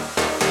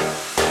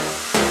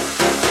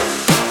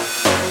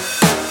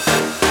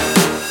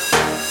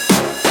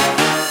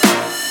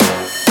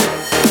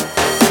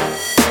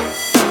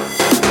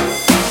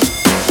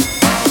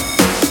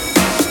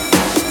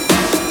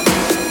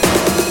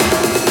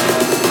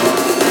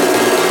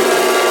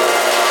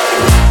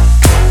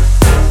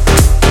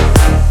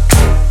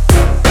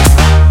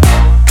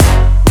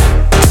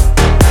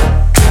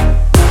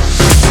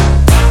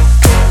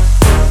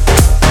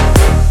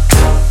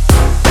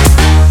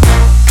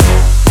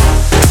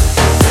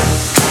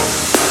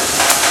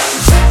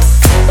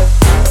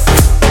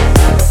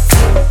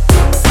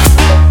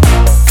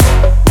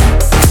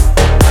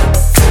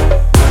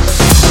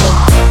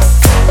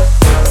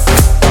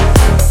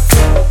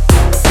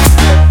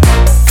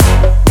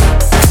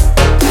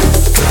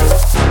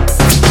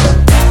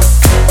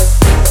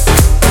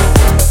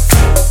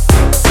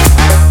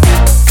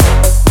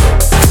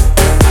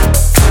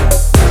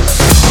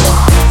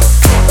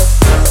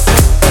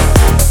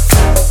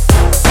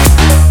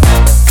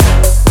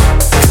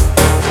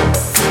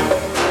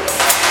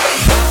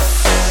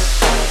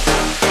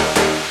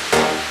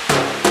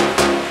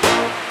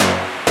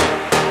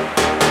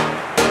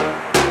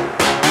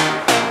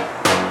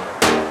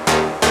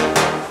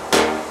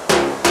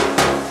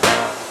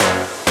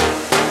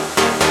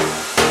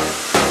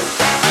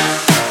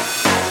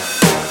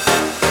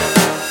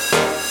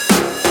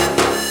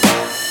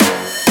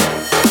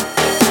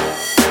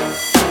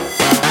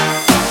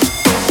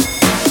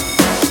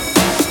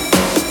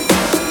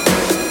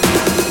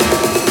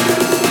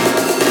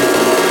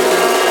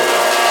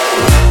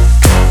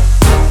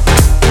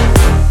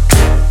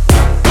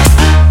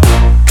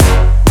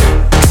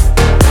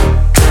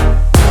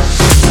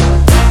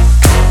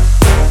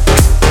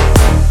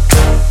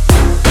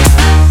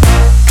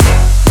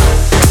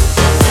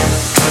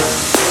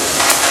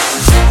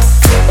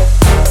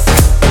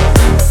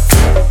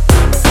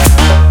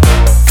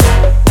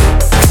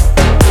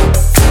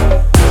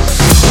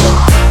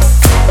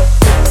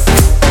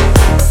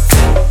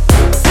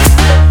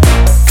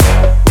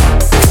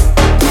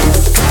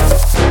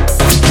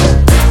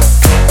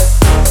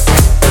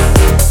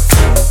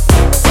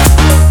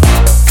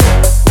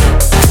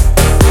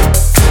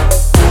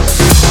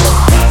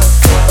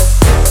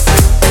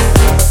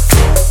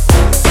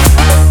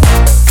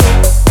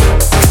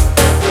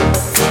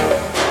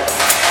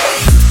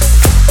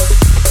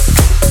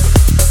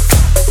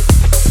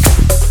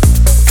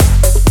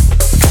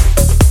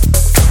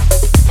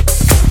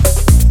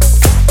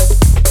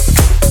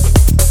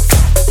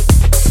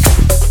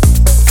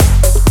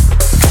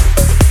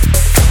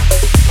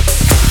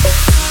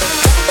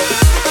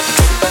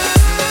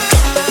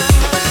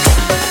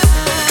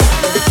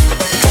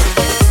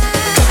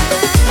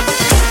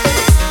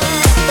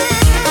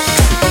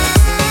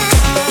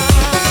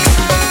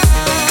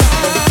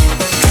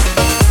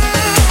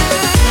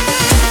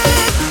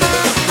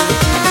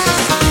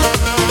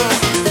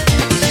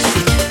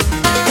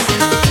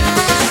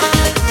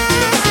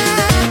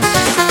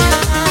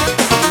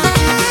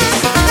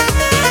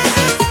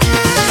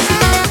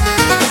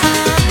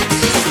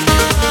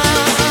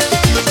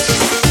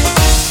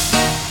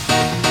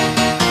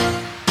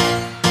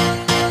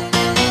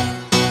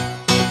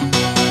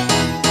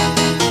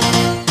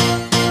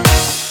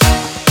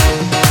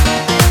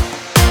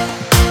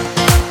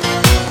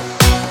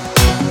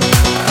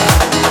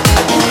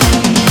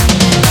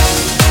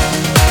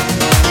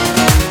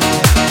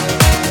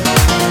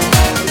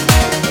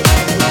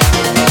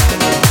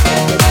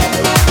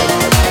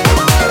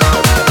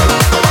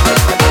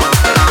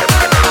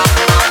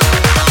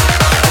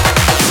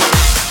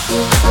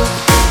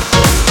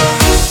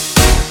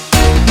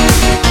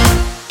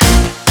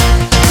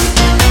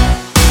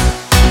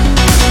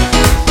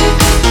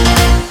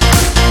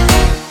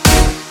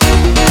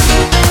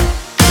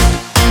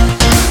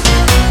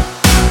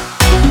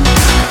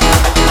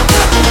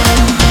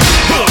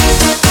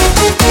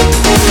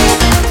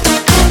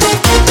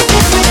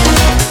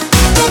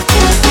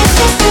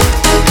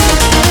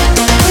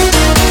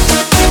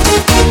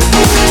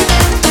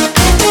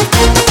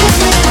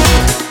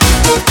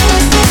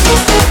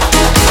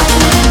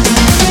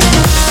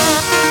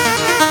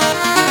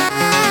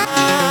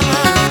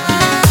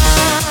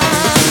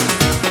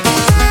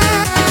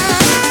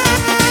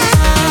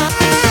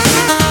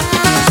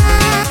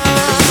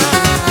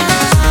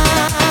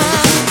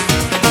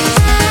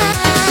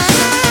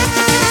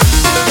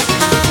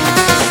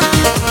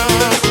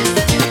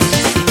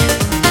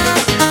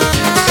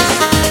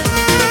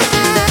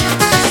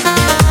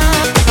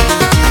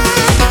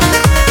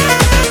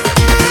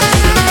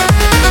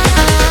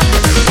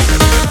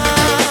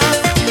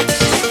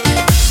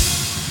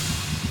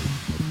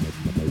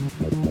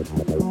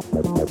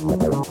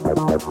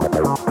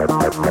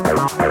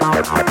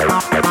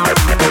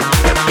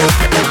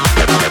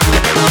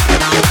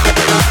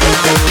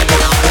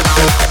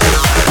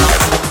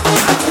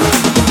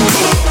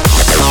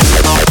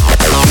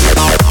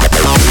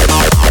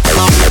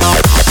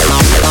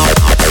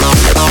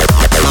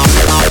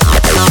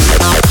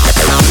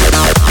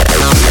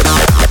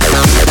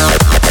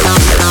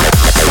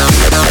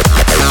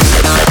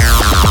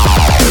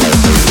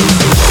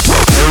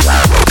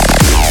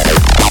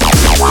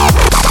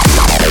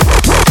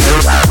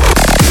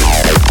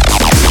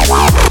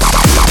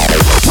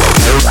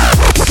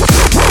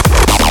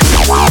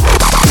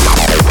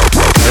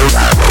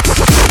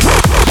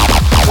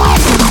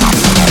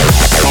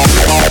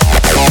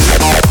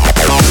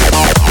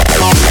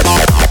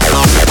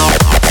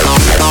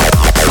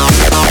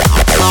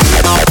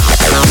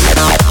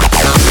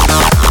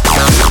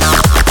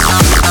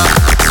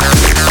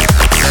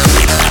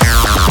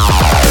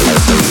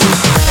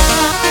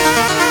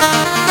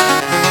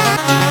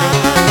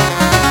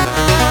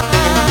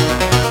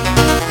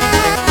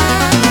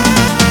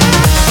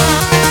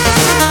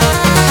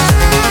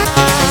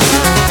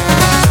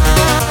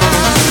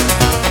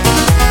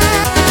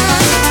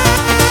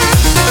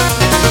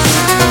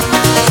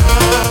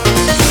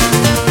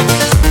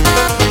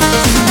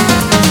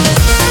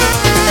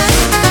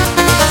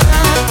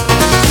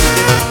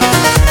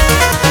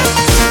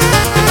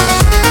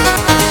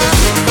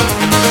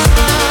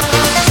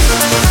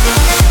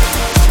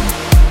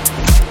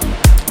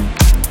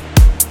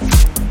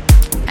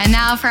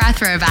 Now for our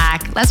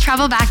throwback. Let's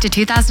travel back to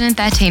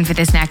 2013 for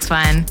this next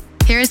one.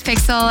 Here is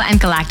PIXL and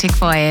Galactic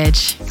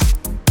Voyage.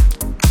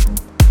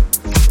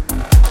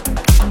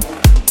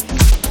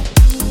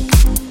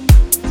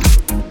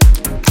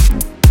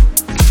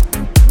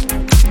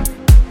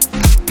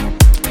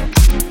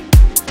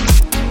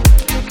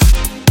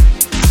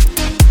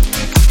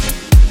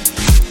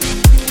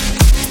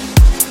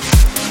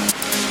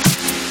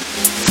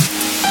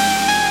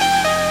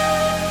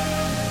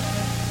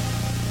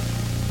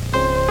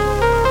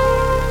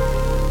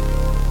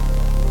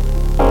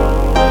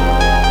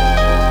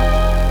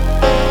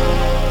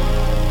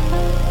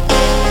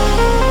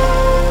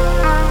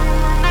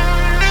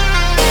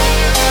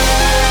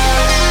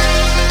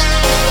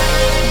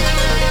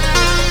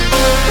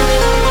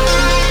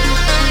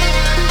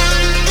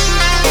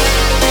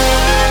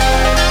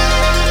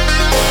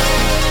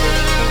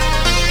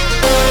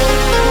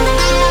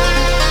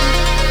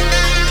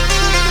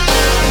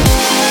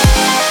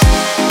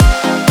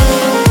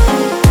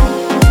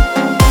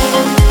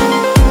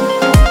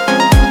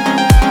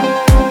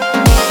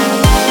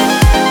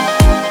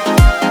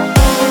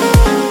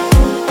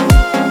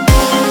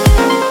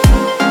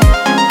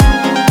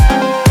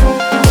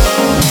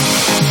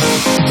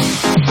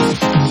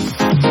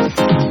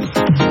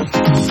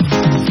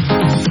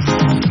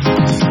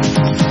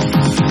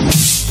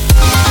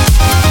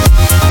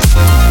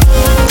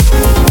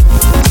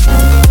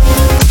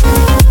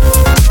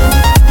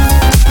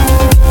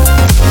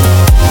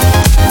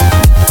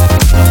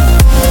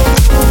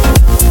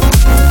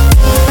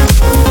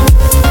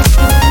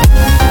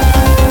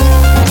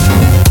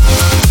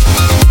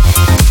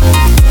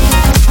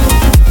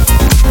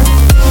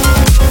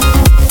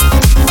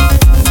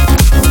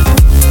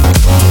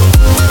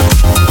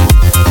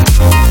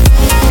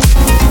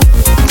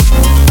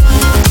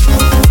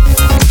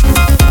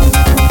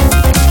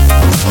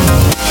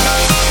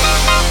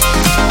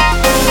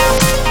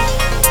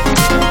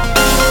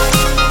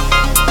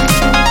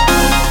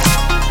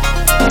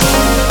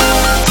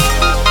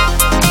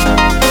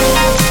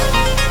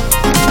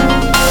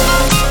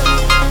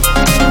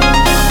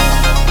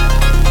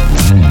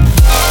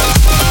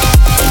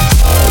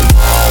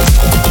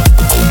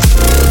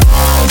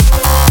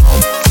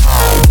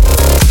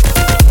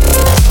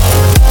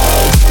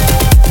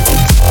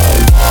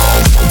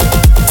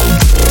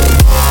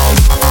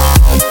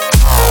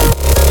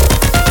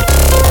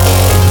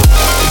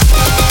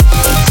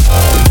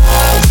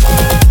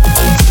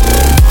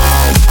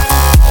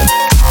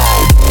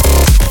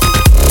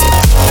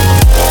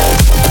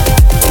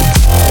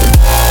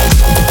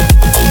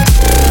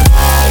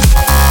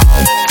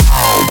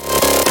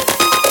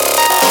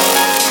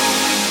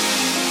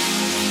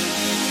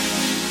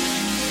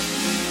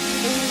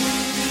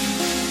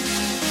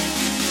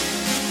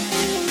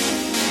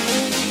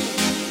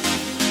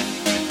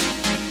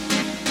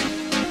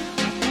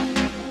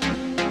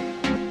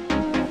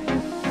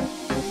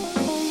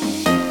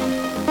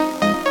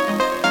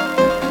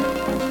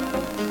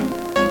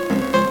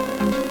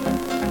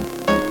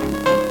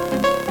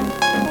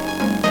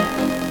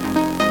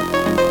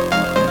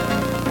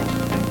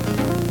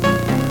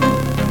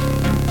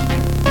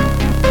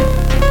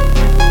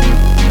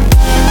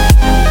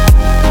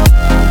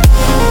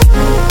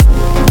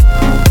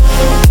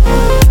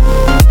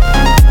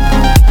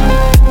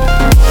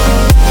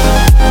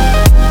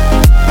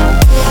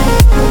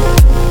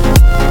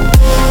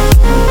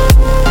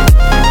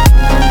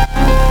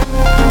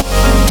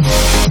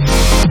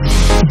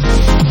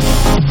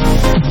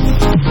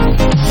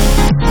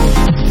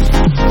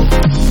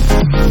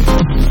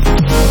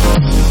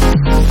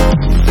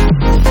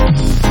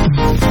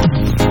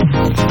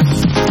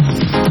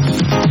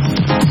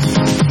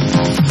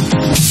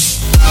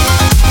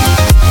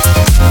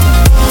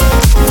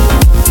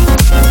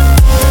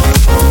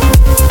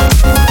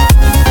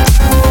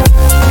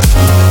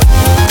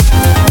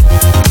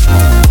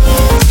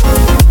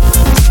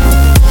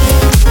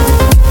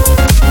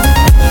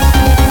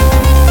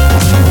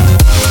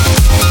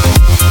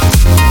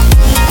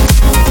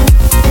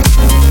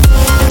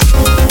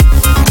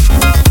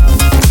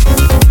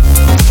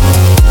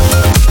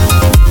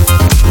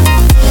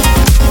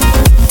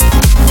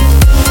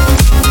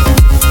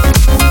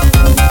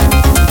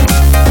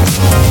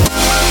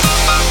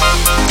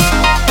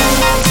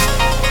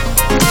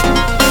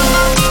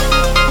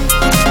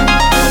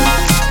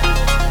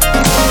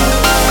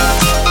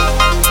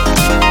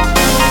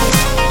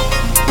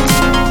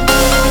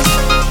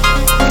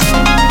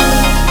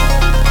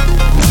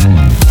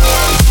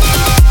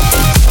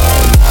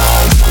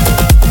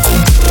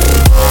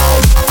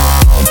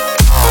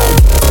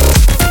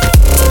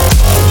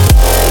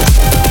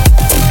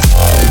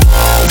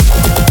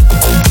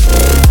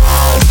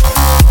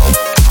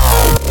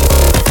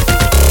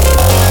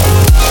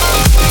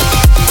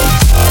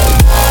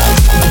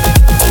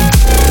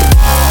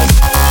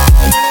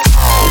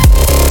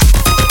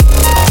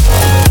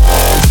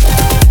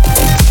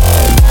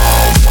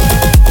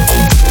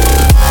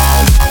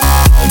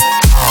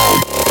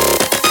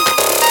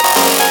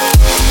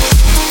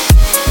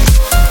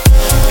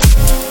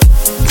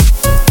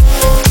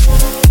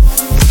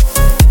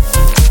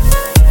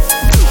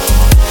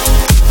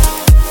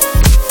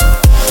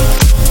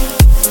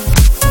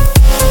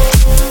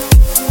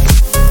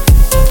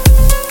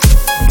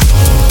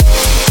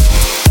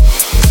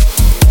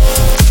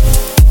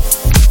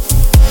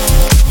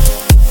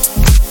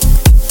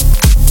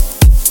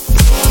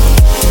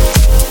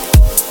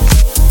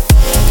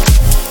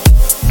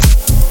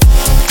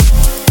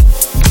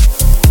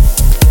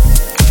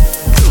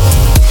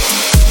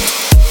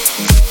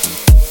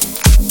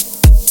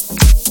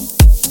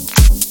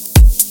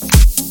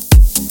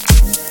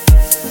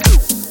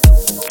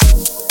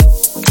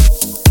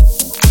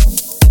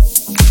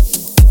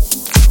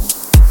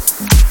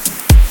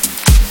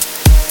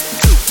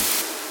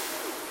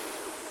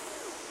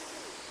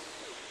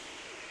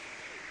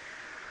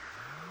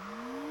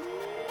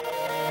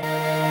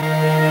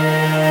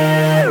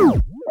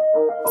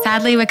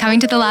 sadly, we're coming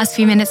to the last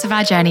few minutes of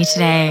our journey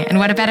today, and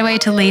what a better way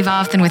to leave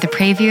off than with a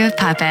preview of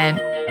Puppet.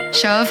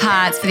 Show of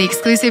hearts for the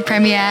exclusive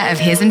premiere of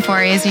his and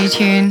Foria's new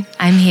tune,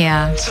 I'm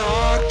Here.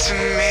 Talk to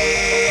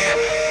me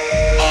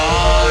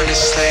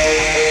honestly.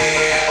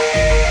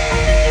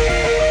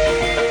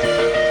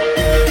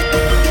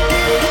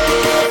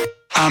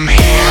 I'm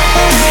here.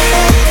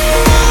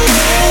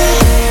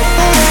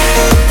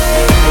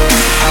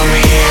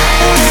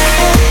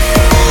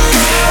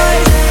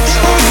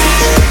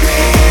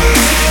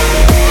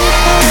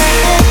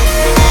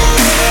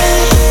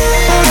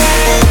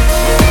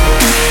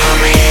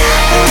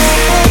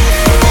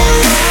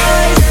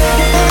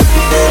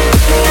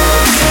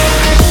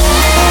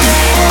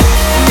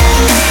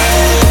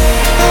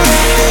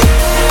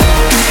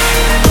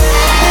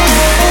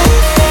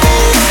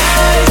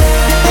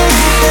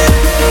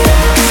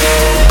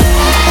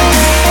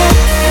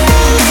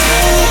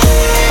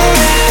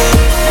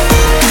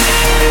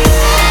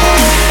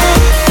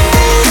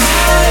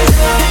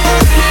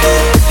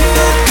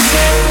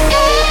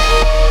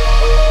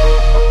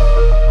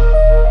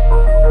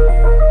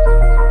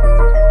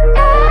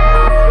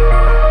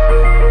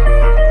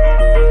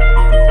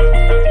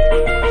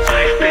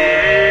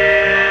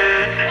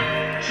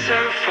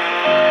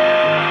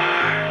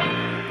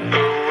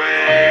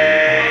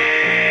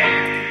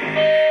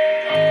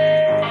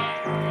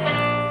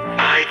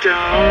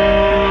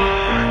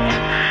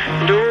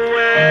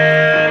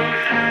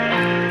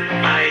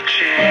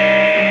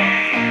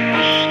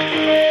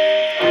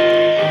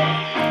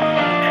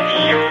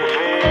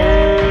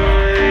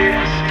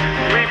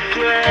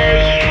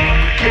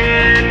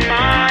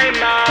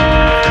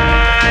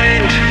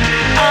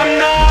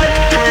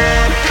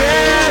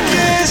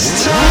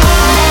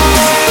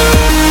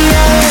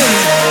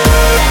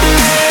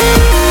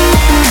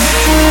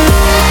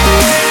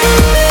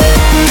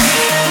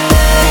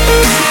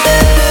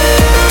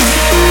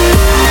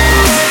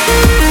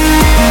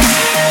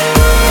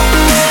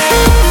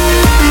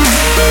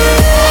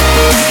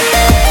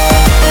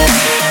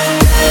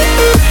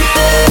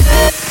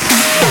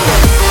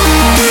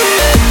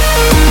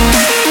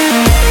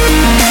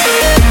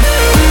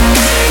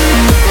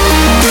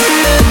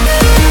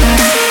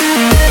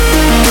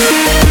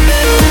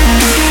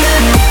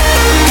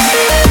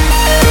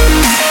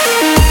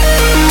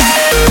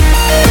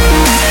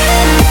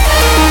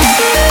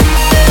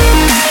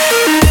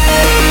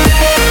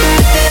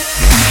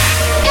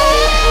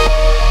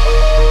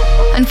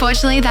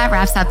 Unfortunately, that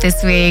wraps up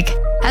this week.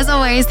 As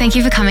always, thank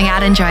you for coming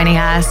out and joining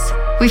us.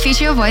 We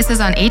feature your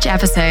voices on each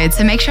episode,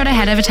 so make sure to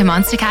head over to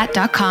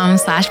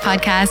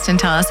monstercat.com/podcast and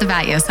tell us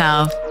about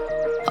yourself.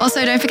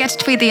 Also, don't forget to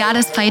tweet the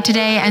artist played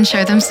today and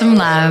show them some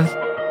love.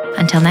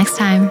 Until next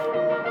time.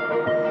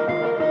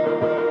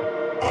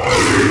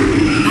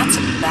 That's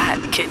a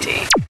bad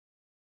kitty.